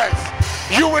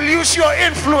life, you will use your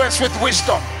influence with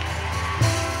wisdom.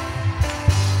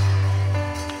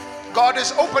 God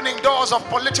is opening doors of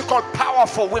political power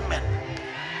for women.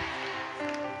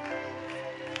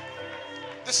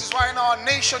 This is why in our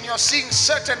nation you're seeing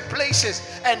certain places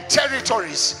and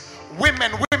territories,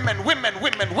 women.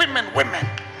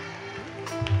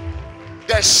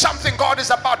 There's something God is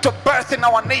about to birth in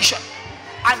our nation,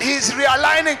 and He's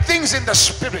realigning things in the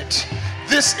spirit.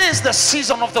 This is the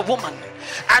season of the woman,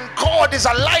 and God is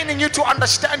aligning you to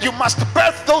understand you must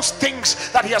birth those things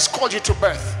that He has called you to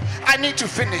birth. I need to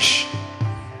finish.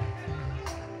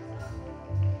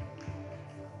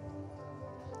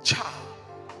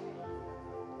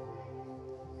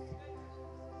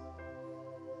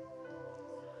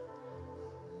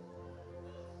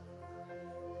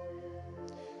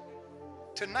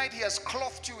 Tonight He has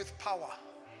clothed you with power.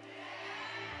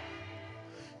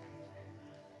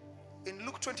 In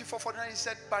Luke 24:49 He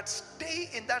said, but stay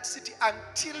in that city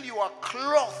until you are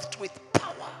clothed with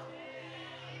power.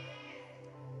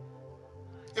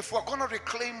 If we're going to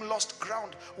reclaim lost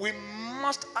ground, we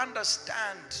must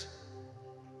understand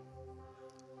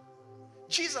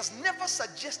Jesus never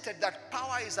suggested that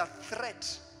power is a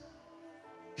threat.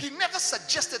 He never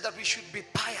suggested that we should be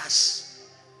pious.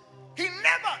 He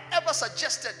never ever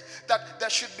suggested that there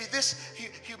should be this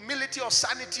humility or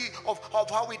sanity of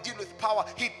how we deal with power.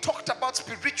 He talked about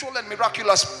spiritual and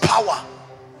miraculous power.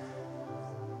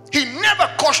 He never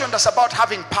cautioned us about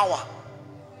having power.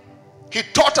 He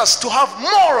taught us to have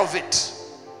more of it.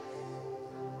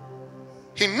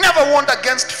 He never warned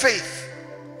against faith.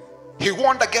 He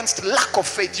warned against lack of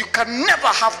faith. You can never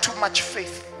have too much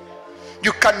faith.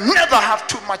 You can never have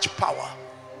too much power.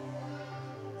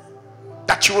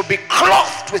 That you will be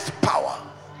clothed with power.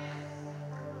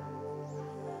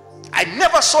 I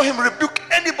never saw Him rebuke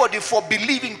anybody for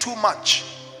believing too much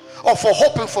or for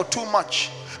hoping for too much,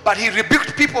 but He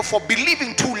rebuked people for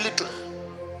believing too little,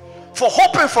 for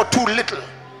hoping for too little.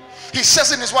 He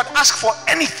says in His word, ask for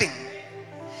anything.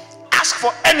 Ask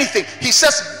for anything. He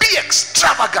says, be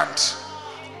extravagant.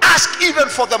 Ask even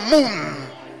for the moon.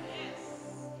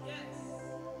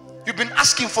 You've been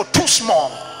asking for too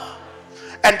small.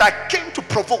 And I came to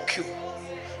provoke you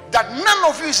that none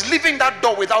of you is leaving that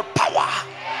door without power.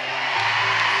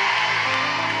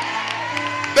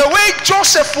 The way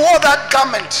Joseph wore that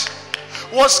garment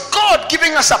was God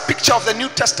giving us a picture of the New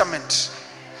Testament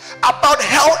about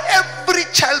how every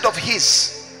child of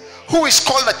His who is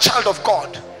called a child of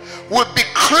God will be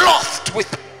clothed with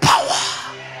power.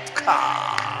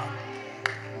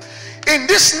 In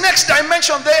this next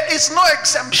dimension, there is no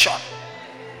exemption.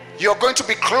 You're going to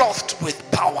be clothed with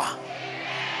power.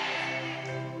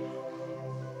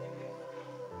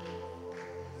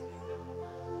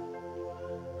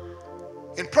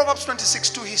 In Proverbs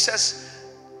 26:2, He says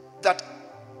that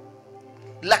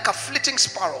like a flitting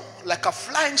sparrow, like a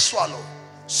flying swallow,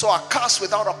 So a curse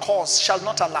without a cause shall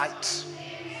not alight.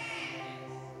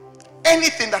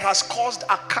 Anything that has caused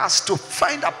a curse to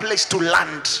find a place to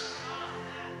land,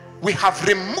 we have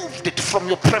removed it from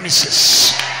your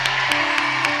premises.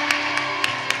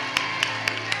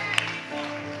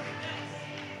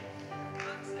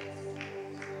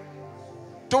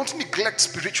 Don't neglect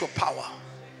spiritual power.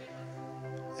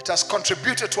 It has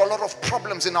contributed to a lot of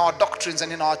problems in our doctrines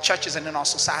and in our churches and in our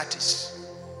societies.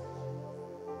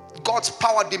 God's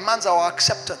power demands our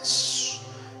acceptance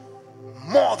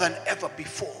more than ever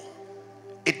before.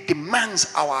 It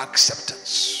demands our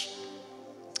acceptance.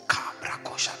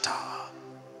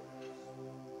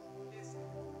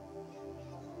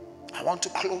 I want to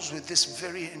close with this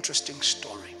very interesting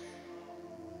story.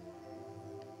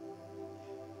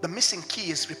 The missing key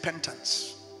is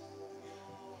repentance.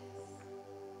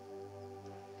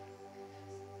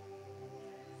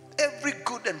 Every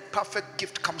good and perfect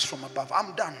gift comes from above.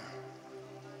 I'm done.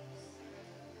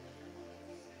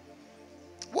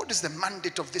 What is the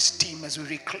mandate of this team as we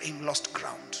reclaim lost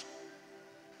ground?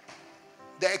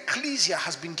 The ecclesia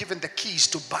has been given the keys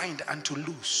to bind and to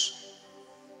loose.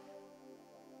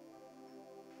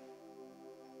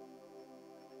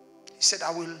 He said,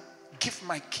 I will give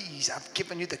my keys. I've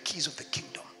given you the keys of the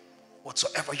kingdom.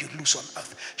 Whatsoever you loose on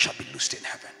earth shall be loosed in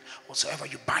heaven. Whatsoever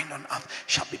you bind on earth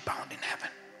shall be bound in heaven.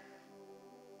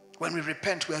 When we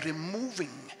repent, we are removing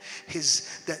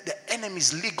the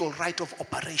enemy's legal right of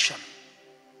operation.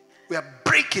 We are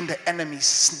breaking the enemy's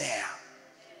snare.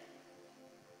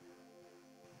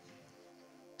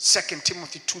 2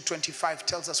 Timothy 2:25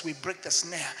 tells us we break the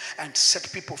snare and set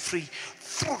people free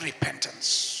through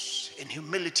repentance, in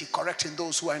humility, correcting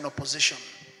those who are in opposition.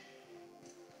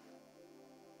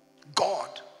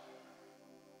 God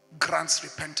grants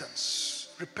repentance.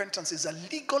 Repentance is a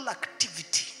legal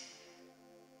activity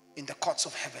in the courts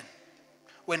of heaven.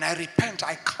 When I repent,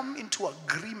 I come into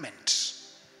agreement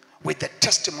with the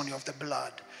testimony of the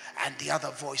blood and the other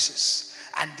voices,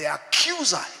 and the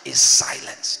accuser is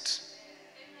silenced.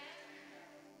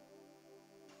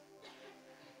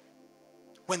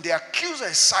 When the accuser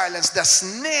is silenced, the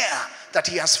snare that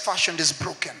he has fashioned is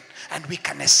broken, and we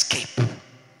can escape.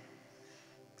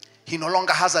 He no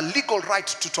longer has a legal right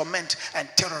to torment and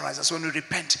terrorize us. When we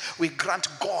repent, we grant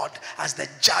God as the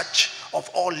judge of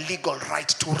all legal right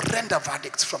to render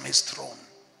verdicts from his throne.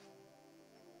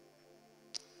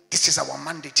 This is our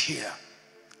mandate here.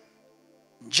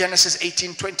 Genesis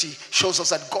 18:20 shows us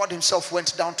that God himself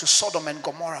went down to Sodom and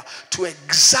Gomorrah to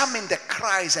examine the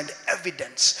cries and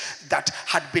evidence that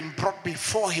had been brought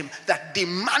before him that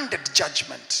demanded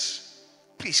judgment.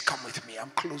 Please come with me,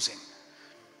 I'm closing.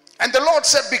 And the Lord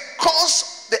said,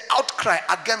 because the outcry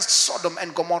against Sodom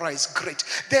and Gomorrah is great,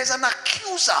 there's an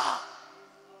accuser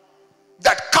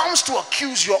that comes to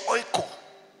accuse your oiko.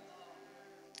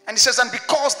 And he says, and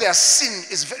because their sin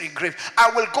is very grave,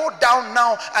 I will go down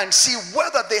now and see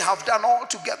whether they have done all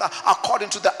together according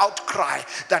to the outcry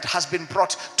that has been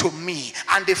brought to me.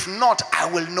 And if not, I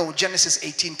will know. Genesis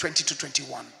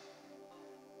 18:20-21.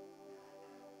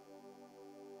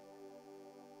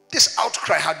 This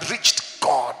outcry had reached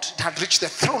God. It had reached the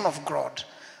throne of God.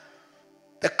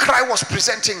 The cry was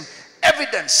presenting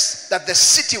evidence that the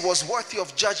city was worthy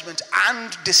of judgment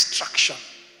and destruction.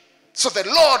 So the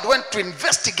Lord went to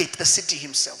investigate the city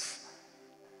himself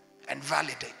and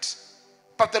validate.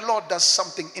 But the Lord does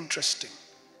something interesting.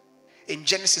 In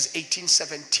Genesis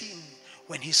 18:17,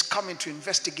 when he's coming to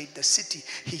investigate the city,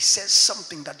 he says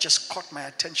something that just caught my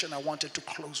attention. I wanted to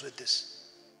close with this.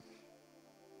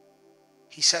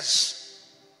 He says,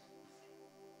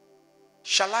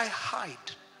 shall I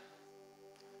hide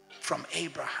from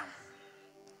Abraham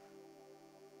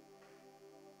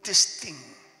this thing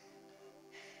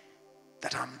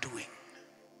that I'm doing?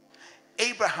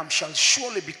 Abraham shall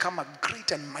surely become a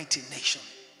great and mighty nation,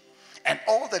 and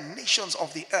all the nations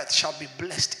of the earth shall be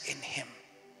blessed in him.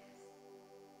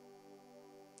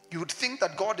 You would think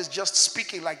that God is just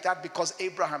speaking like that because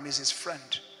Abraham is his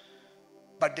friend.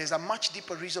 But there's a much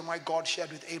deeper reason why God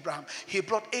shared with Abraham. He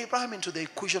brought Abraham into the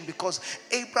equation because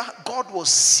God was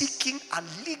seeking a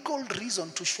legal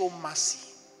reason to show mercy.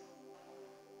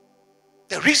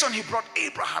 The reason he brought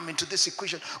Abraham into this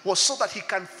equation was so that he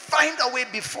can find a way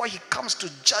before he comes to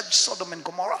judge Sodom and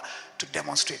Gomorrah to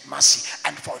demonstrate mercy.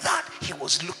 And for that, he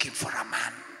was looking for a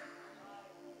man.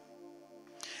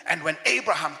 And when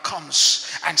Abraham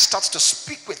comes and starts to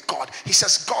speak with God, he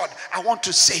says, God, I want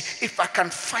to say, if I can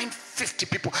find 50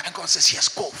 people. And God says, yes,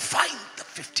 go find the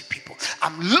 50 people.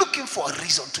 I'm looking for a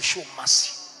reason to show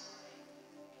mercy.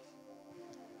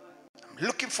 I'm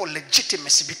looking for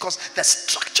legitimacy, because the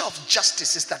structure of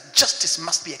justice is that justice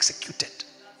must be executed.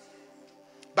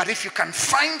 But if you can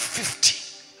find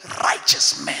 50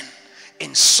 righteous men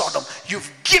in Sodom,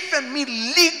 you've given me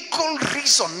legal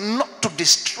reason not to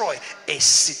destroy a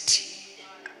city.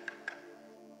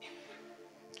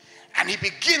 And he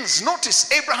begins,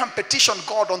 notice Abraham petitioned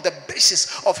God on the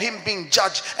basis of him being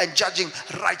judged and judging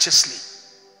righteously.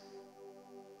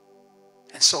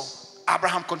 And so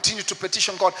Abraham continued to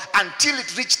petition God until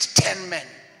it reached 10 men.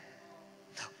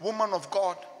 Woman of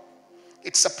God,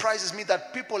 it surprises me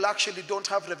that people actually don't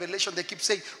have revelation. They keep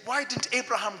saying, why didn't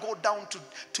Abraham go down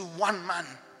to one man?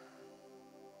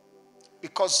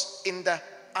 Because in the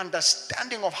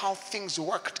understanding of how things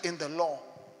worked in the law,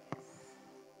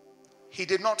 he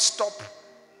did not stop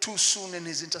too soon in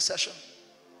his intercession.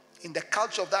 In the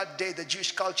culture of that day, the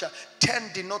Jewish culture,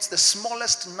 10 denotes the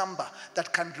smallest number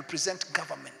that can represent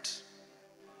government.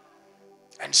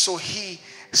 And so he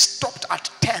stopped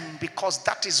at 10 because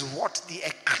that is what the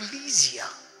ecclesia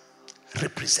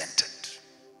represented.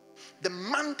 The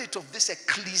mandate of this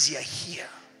ecclesia here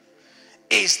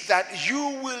is that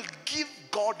you will give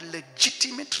God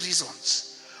legitimate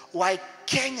reasons why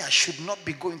Kenya should not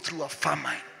be going through a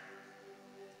famine.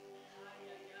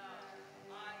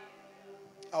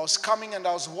 I was coming and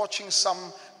I was watching some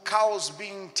cows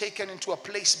being taken into a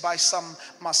place by some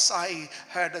Maasai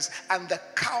herders, and the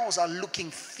cows are looking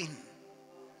thin,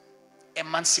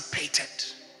 emancipated.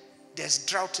 There's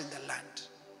drought in the land.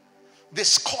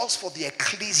 This calls for the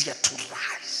ecclesia to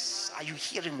rise. Are you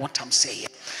hearing what I'm saying?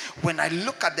 When I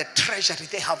look at the treasury,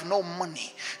 they have no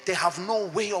money. They have no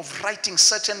way of writing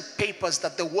certain papers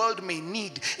that the world may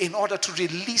need in order to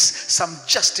release some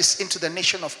justice into the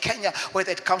nation of Kenya,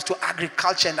 whether it comes to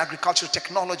agriculture and agricultural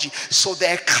technology. So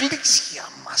the ecclesia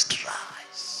must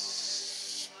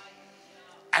rise.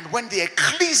 And when the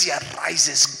ecclesia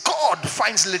rises, God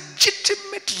finds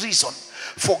legitimate reason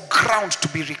for ground to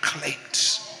be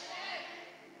reclaimed.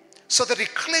 So the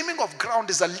reclaiming of ground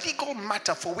is a legal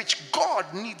matter for which God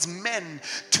needs men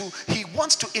to, he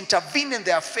wants to intervene in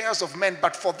the affairs of men,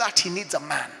 but for that he needs a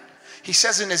man. He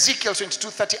says in Ezekiel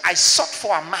 22:30, I sought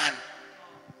for a man.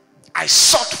 I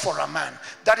sought for a man.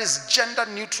 That is gender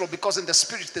neutral because in the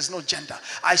spirit there's no gender.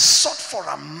 I sought for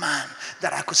a man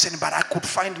that I could send, but I could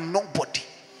find nobody.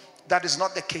 That is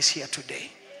not the case here today.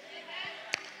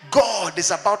 God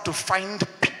is about to find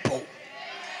people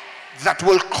that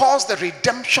will cause the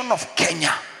redemption of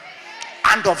Kenya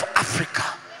and of Africa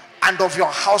and of your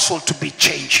household to be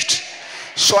changed.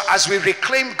 So as we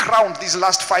reclaim ground these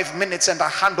last 5 minutes and I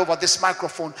hand over this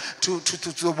microphone to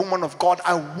the woman of God,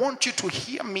 I want you to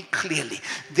hear me clearly.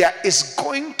 There is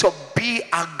going to be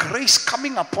a grace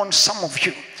coming upon some of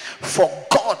you for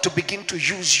God to begin to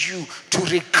use you to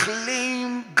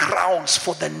reclaim grounds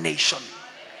for the nation.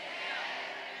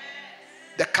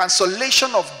 The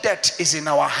cancellation of debt is in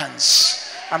our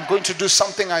hands. I'm going to do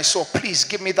something I saw. Please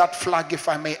give me that flag if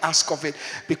I may ask of it,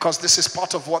 because this is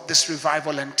part of what this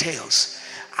revival entails.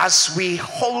 As we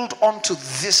hold on to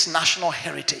this national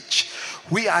heritage,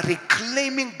 we are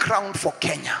reclaiming ground for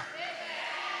Kenya.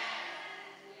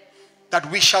 That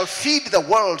we shall feed the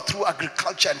world through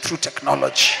agriculture and through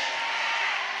technology.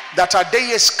 That a day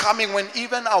is coming when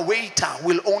even a waiter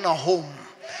will own a home.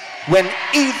 When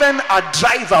even a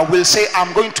driver will say,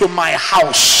 I'm going to my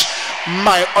house,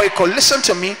 my oiko. Listen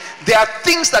to me. There are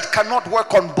things that cannot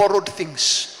work on borrowed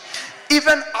things.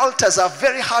 Even altars are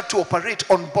very hard to operate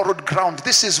on borrowed ground.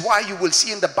 This is why you will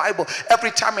see in the Bible,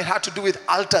 every time it had to do with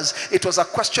altars, it was a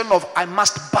question of, I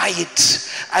must buy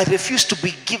it. I refuse to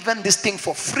be given this thing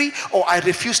for free, or I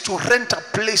refuse to rent a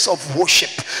place of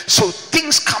worship. So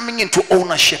things coming into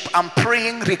ownership. I'm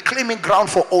praying, reclaiming ground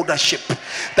for ownership.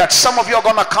 That some of you are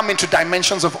going to come into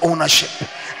dimensions of ownership.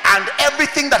 And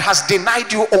everything that has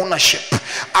denied you ownership,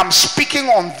 I'm speaking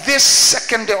on this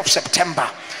 2nd day of September.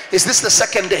 Is this the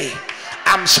 2nd day?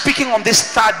 I'm speaking on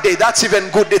this 3rd day. That's even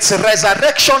good. It's a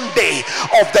resurrection day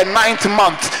of the 9th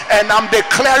month, and I'm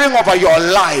declaring over your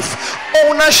life,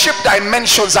 ownership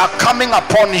dimensions are coming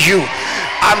upon you.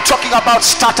 I'm talking about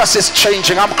statuses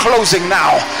changing. I'm closing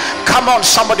now. Come on,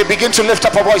 somebody begin to lift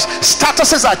up a voice.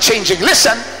 Statuses are changing.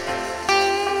 Listen,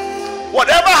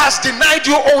 whatever has denied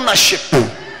you ownership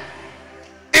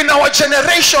in our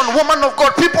generation, woman of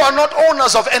God, people are not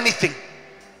owners of anything.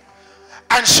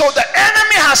 And so the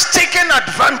enemy has taken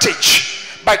advantage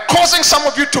by causing some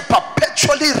of you to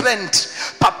perpetually rent,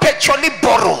 perpetually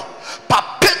borrow,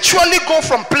 perpetually go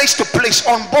from place to place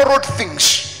on borrowed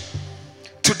things.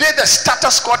 Today the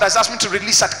status God has asked me to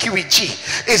release at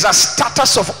QEG is a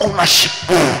status of ownership.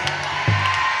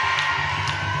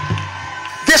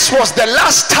 This was the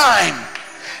last time,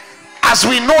 as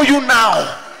we know you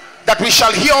now, that we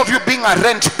shall hear of you being a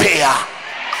rent payer.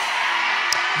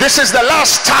 This is the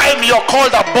last time you're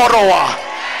called a borrower.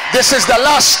 This is the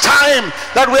last time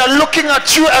that we are looking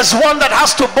at you as one that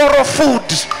has to borrow food,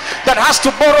 that has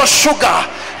to borrow sugar,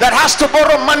 that has to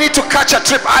borrow money to catch a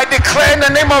trip. I declare in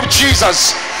the name of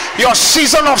Jesus, your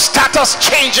season of status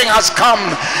changing has come,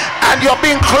 and you're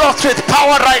being clothed with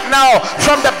power right now,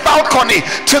 from the balcony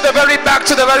to the very back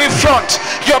to the very front.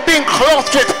 You're being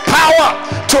clothed with power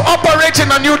to operate in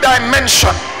a new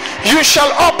dimension. You shall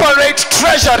operate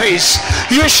treasuries.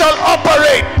 You shall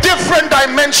operate different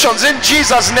dimensions in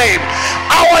Jesus' name.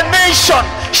 Our nation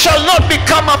shall not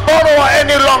become a borrower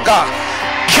any longer.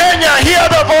 Kenya, hear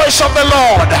the voice of the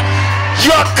Lord.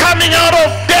 You are coming out of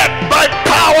debt by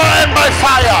power and by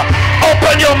fire.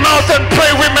 Open your mouth and pray,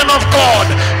 women of God.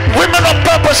 Women of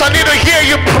purpose, I need to hear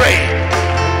you pray.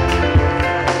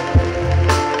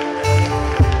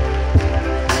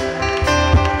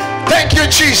 Thank you,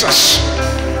 Jesus.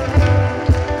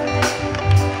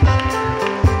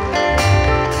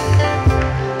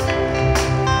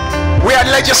 We are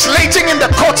legislating in the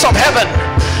courts of heaven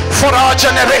for our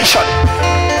generation.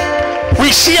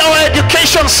 We see our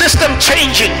education system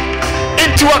changing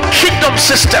into a kingdom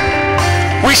system.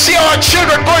 We see our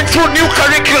children going through new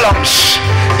curriculums.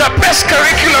 The best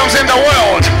curriculums in the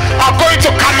world are going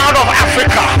to come out of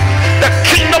Africa. The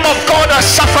kingdom of God has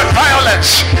suffered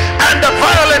violence, and the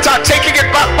violent are taking it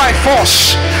back by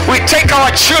force. We take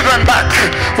our children back.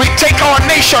 We take our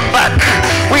nation back.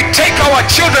 We take our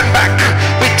children back.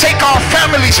 We take our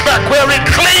families back. We're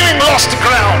reclaiming lost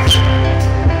ground.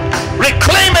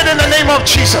 Reclaim it in the name of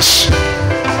Jesus.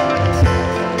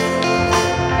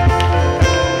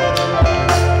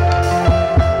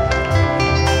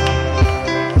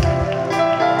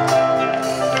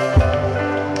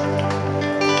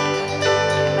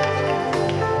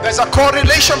 There's a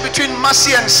correlation between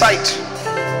mercy and sight.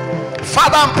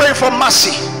 Father, I'm praying for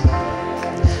mercy,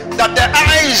 that the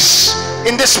eyes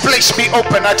in this place be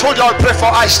open. I told you I'll pray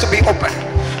for eyes to be open,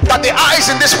 that the eyes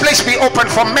in this place be open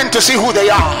for men to see who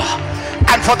they are,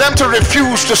 and for them to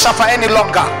refuse to suffer any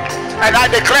longer. And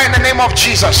I declare in the name of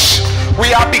Jesus,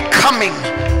 we are becoming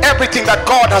everything that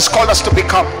God has called us to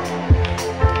become.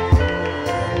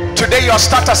 Today your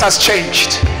status has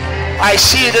changed. I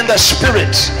see it in the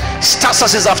spirit.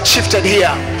 Statuses have shifted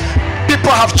here.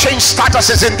 People have changed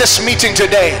statuses in this meeting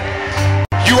today.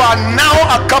 You are now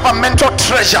a governmental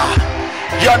treasure.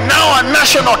 You're now a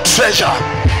national treasure.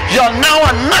 You're now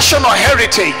a national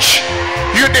heritage.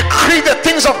 You decree the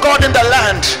things of God in the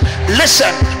land.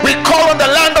 Listen, we call on the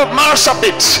land of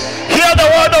Marsabit. Hear the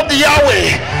word of the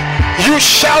Yahweh. You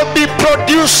shall be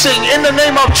producing in the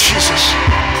name of Jesus.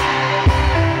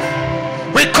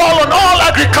 We call on all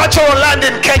agricultural land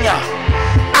in Kenya,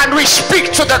 and we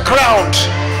speak to the ground.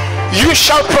 You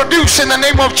shall produce in the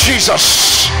name of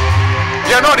Jesus.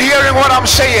 You're not hearing what I'm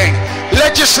saying.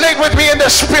 Legislate with me in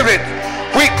the spirit.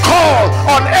 We call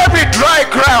on every dry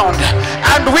ground,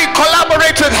 and we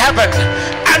collaborate with heaven,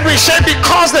 and we say,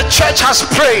 because the church has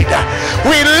prayed,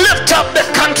 we lift up the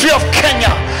country of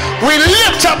Kenya. We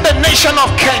lift up the nation of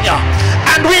Kenya,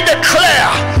 and we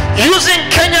declare, using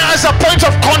Kenya as a point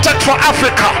of contact for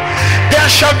Africa, there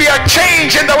shall be a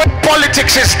change in the way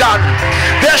politics is done.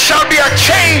 There shall be a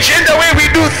change in the way we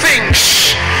do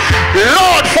things.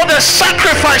 Lord, for the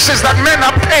sacrifices that men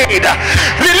have paid,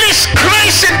 release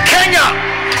grace in Kenya.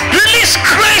 Release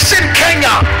grace in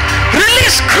Kenya.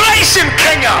 Release grace in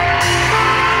Kenya.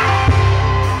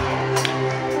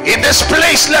 In this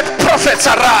place, let prophets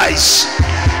arise.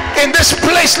 In this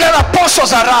place, let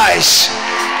apostles arise.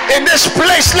 In this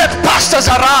place, let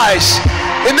pastors arise.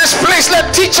 In this place,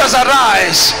 let teachers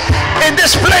arise. In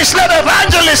this place, let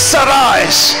evangelists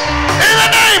arise. In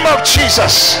the name of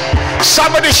Jesus.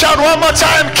 Somebody shout one more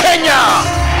time, Kenya,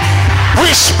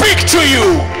 we speak to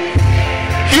you.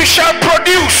 You shall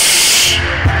produce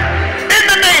in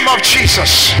the name of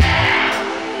Jesus.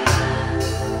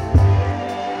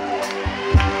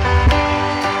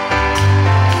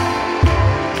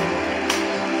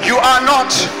 You are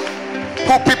not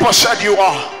who people said you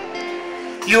are.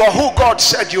 You are who God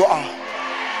said you are.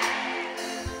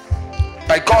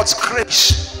 By God's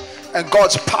grace and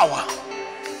God's power.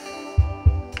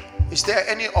 Is there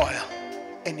any oil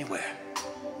anywhere?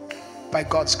 By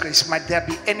God's grace, might there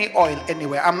be any oil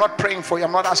anywhere? I'm not praying for you.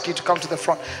 I'm not asking you to come to the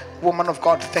front. Woman of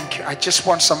God, thank you. I just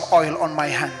want some oil on my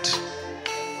hand.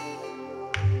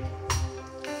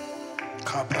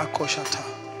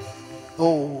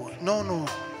 Oh, no.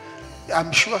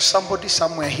 I'm sure somebody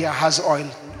somewhere here has oil.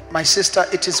 My sister,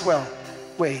 it is well.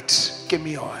 Wait, give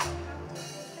me oil.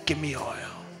 Give me oil.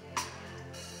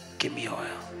 Give me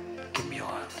oil. Give me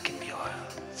oil. Give me oil.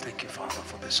 Thank you, Father,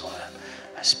 for this oil.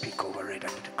 I speak over it. I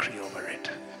decree over it.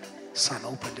 Son,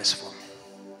 open this for me.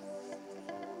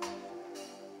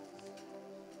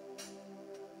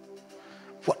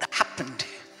 What happened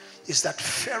is that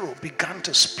Pharaoh began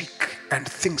to speak and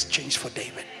things changed for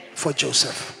David, for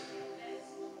Joseph.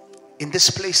 In this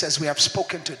place, as we have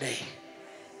spoken today,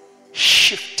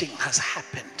 shifting has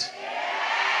happened.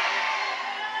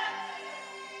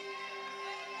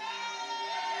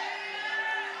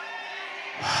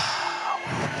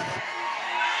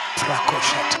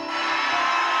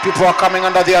 People are coming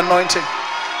under the anointing.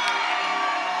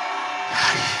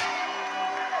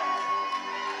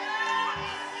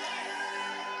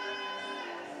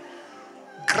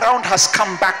 Ground has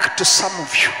come back to some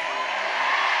of you.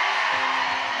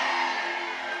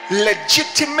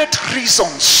 Legitimate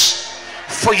reasons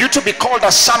for you to be called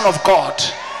a son of God.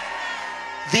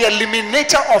 The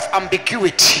eliminator of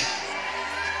ambiguity.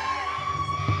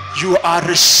 You are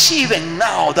receiving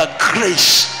now the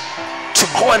grace to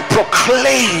go and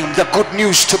proclaim the good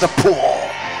news to the poor.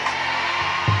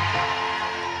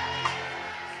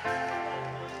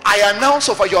 I announce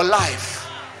over your life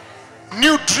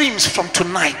new dreams from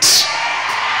tonight.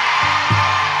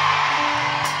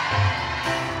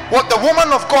 What the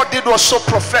woman of God did was so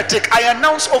prophetic. I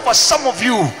announce over some of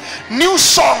you, new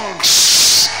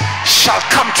songs shall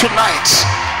come tonight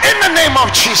in the name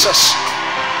of Jesus.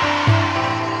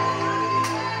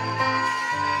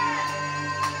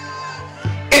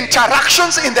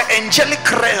 Interactions in the angelic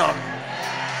realm,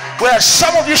 where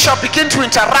some of you shall begin to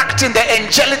interact in the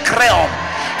angelic realm.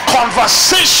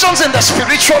 Conversations in the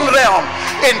spiritual realm,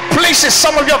 in places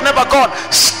some of you have never gone.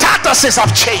 Statuses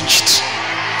have changed.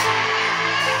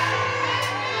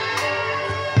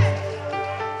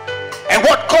 And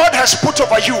what God has put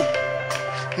over you,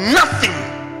 nothing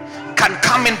can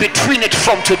come in between it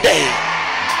from today.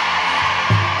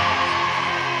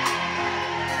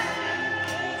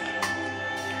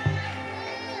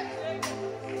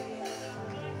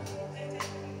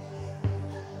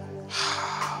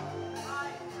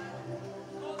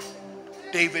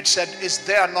 David said, is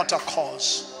there not a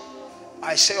cause?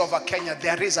 I say over Kenya,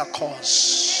 there is a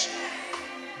cause.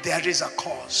 There is a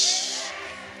cause.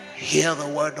 Hear the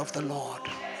word of the Lord.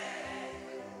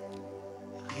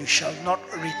 You shall not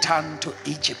return to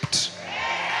Egypt.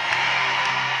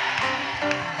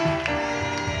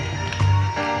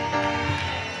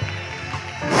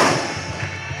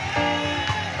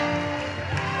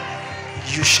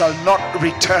 You shall not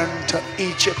return to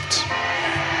Egypt.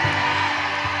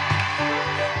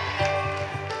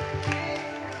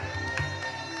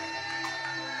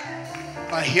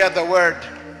 I hear the word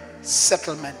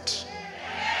settlement.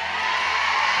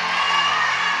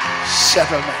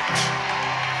 Settlement.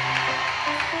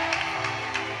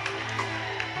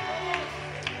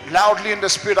 Loudly in the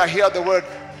spirit, I hear the word,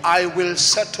 I will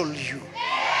settle you.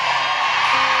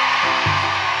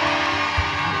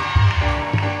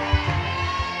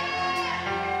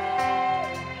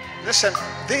 Listen,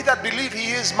 they that believe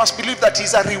he is must believe that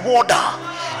he's a rewarder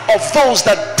of those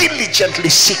that diligently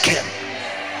seek him.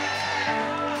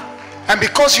 And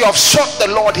because you have sought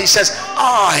the Lord, he says,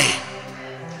 I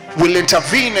will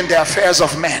intervene in the affairs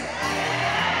of men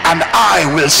and I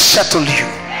will settle you.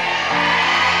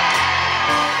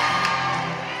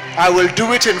 I will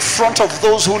do it in front of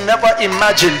those who never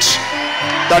imagined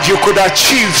that you could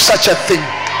achieve such a thing.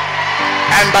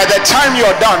 And by the time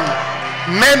you're done,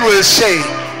 men will say,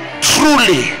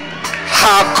 truly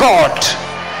our God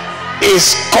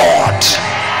is God.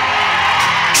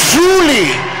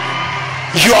 Truly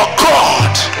your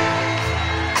God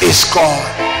is God.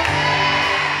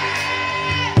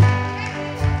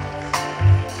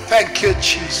 Thank you,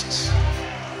 Jesus.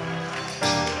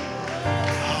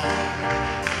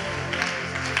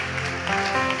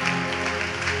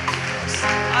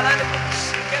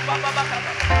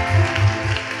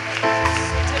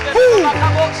 Woo.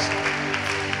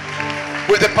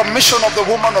 With the permission of the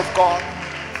woman of God,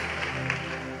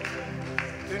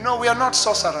 you know, we are not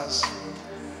sorcerers.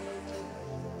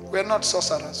 We are not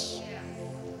sorcerers.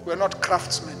 We are not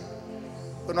craftsmen.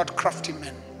 We are not crafty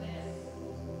men.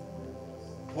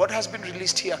 What has been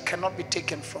released here cannot be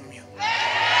taken from you.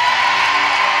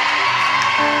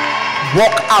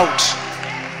 Walk out.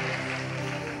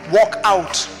 Walk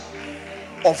out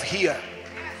of here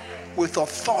with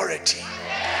authority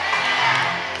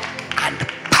and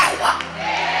power.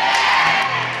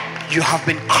 You have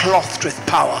been clothed with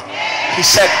power. He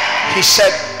said,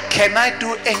 can I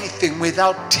do anything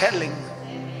without telling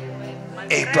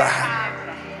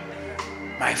Abraham,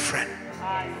 my friend?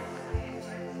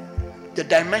 The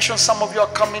dimension some of you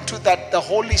are coming to, that the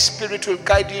Holy Spirit will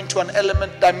guide you into an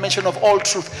dimension of all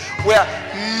truth, where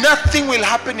nothing will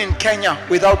happen in Kenya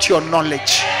without your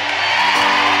knowledge.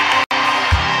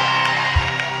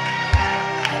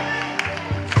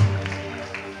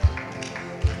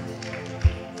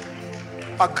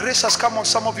 But grace has come on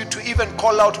some of you to even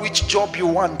call out which job you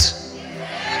want.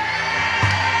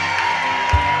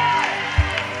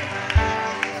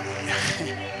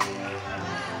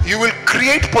 You will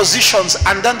create positions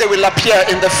and then they will appear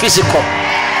in the physical.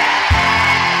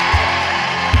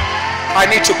 I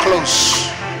need to close.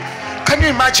 Can you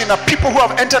imagine people who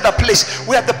have entered a place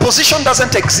where the position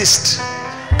doesn't exist?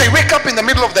 They wake up in the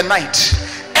middle of the night,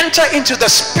 enter into the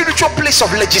spiritual place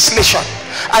of legislation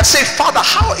and say, Father,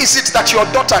 how is it that your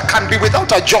daughter can be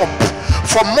without a job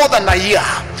for more than a year?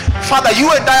 Father,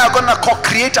 you and I are going to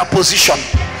create a position,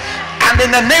 and in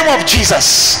the name of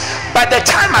Jesus, by the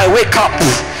time I wake up,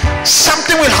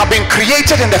 something will have been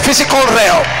created in the physical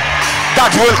realm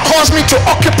that will cause me to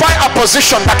occupy a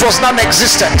position that was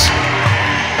non-existent.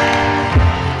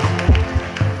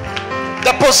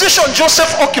 The position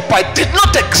Joseph occupied did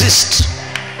not exist.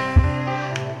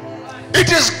 It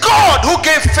is God who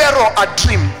gave Pharaoh a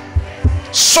dream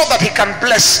so that he can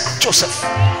bless Joseph.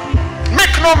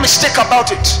 Make no mistake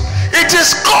about it. It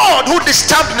is God who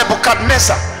disturbed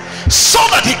Nebuchadnezzar so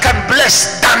that he can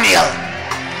bless Daniel.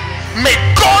 May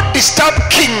God disturb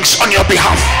kings on your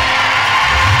behalf.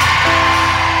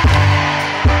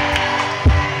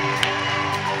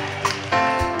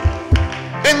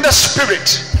 In the spirit,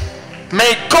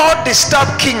 may God disturb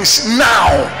kings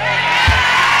now.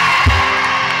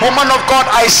 Woman of God,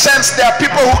 I sense there are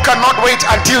people who cannot wait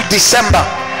until December.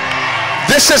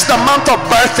 This is the month of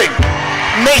birthing.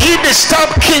 May he disturb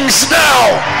kings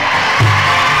now,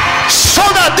 so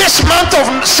that this month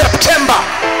of September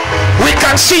we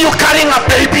can see you carrying a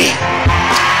baby.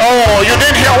 Oh, you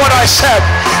didn't hear what I said.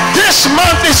 This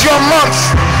month is your month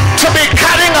to be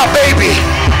carrying a baby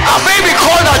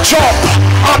called a job,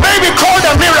 a baby called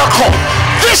a miracle.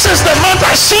 This is the month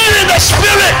I see you in the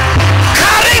spirit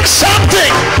carrying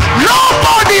something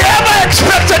nobody ever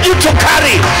expected you to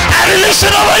carry. I release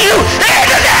it over you in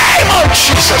the name of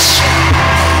Jesus.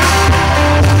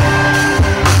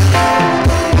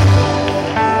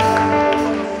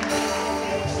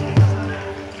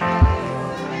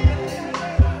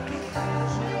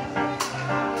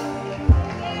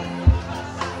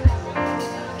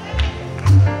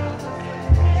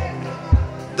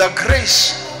 The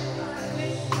grace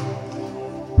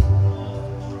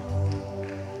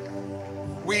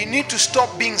we need to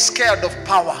stop being scared of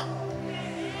power.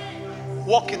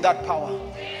 Walk in that power.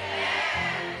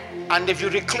 And if you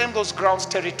reclaim those grounds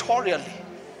territorially,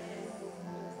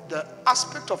 the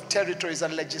aspect of territory is a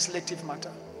legislative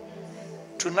matter.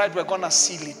 Tonight we're going to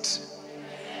seal it.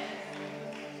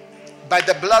 By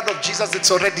the blood of Jesus,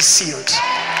 it's already sealed.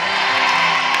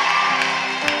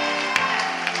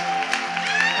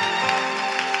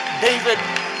 David,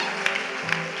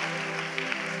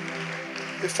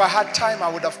 if I had time, I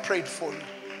would have prayed for you.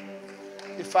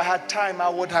 If I had time, I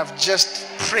would have just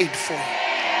prayed for you.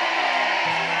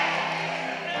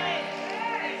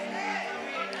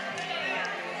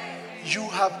 You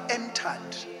have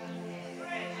entered.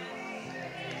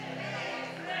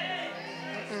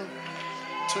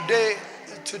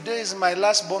 Today is my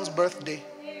last born's birthday.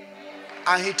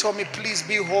 And he told me, please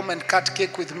be home and cut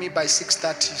cake with me by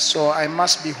 6:30. So I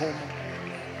must be home.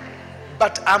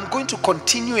 But I'm going to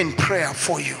continue in prayer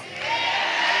for you.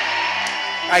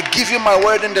 I give you my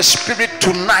word in the spirit.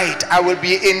 Tonight I will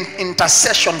be in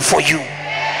intercession for you,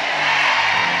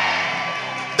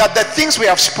 that the things we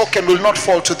have spoken will not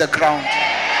fall to the ground.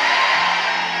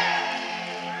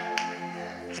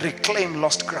 Reclaim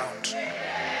lost ground.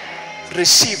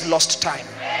 Receive lost time.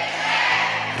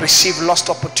 Receive lost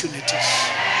opportunities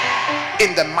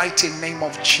in the mighty name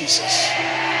of Jesus.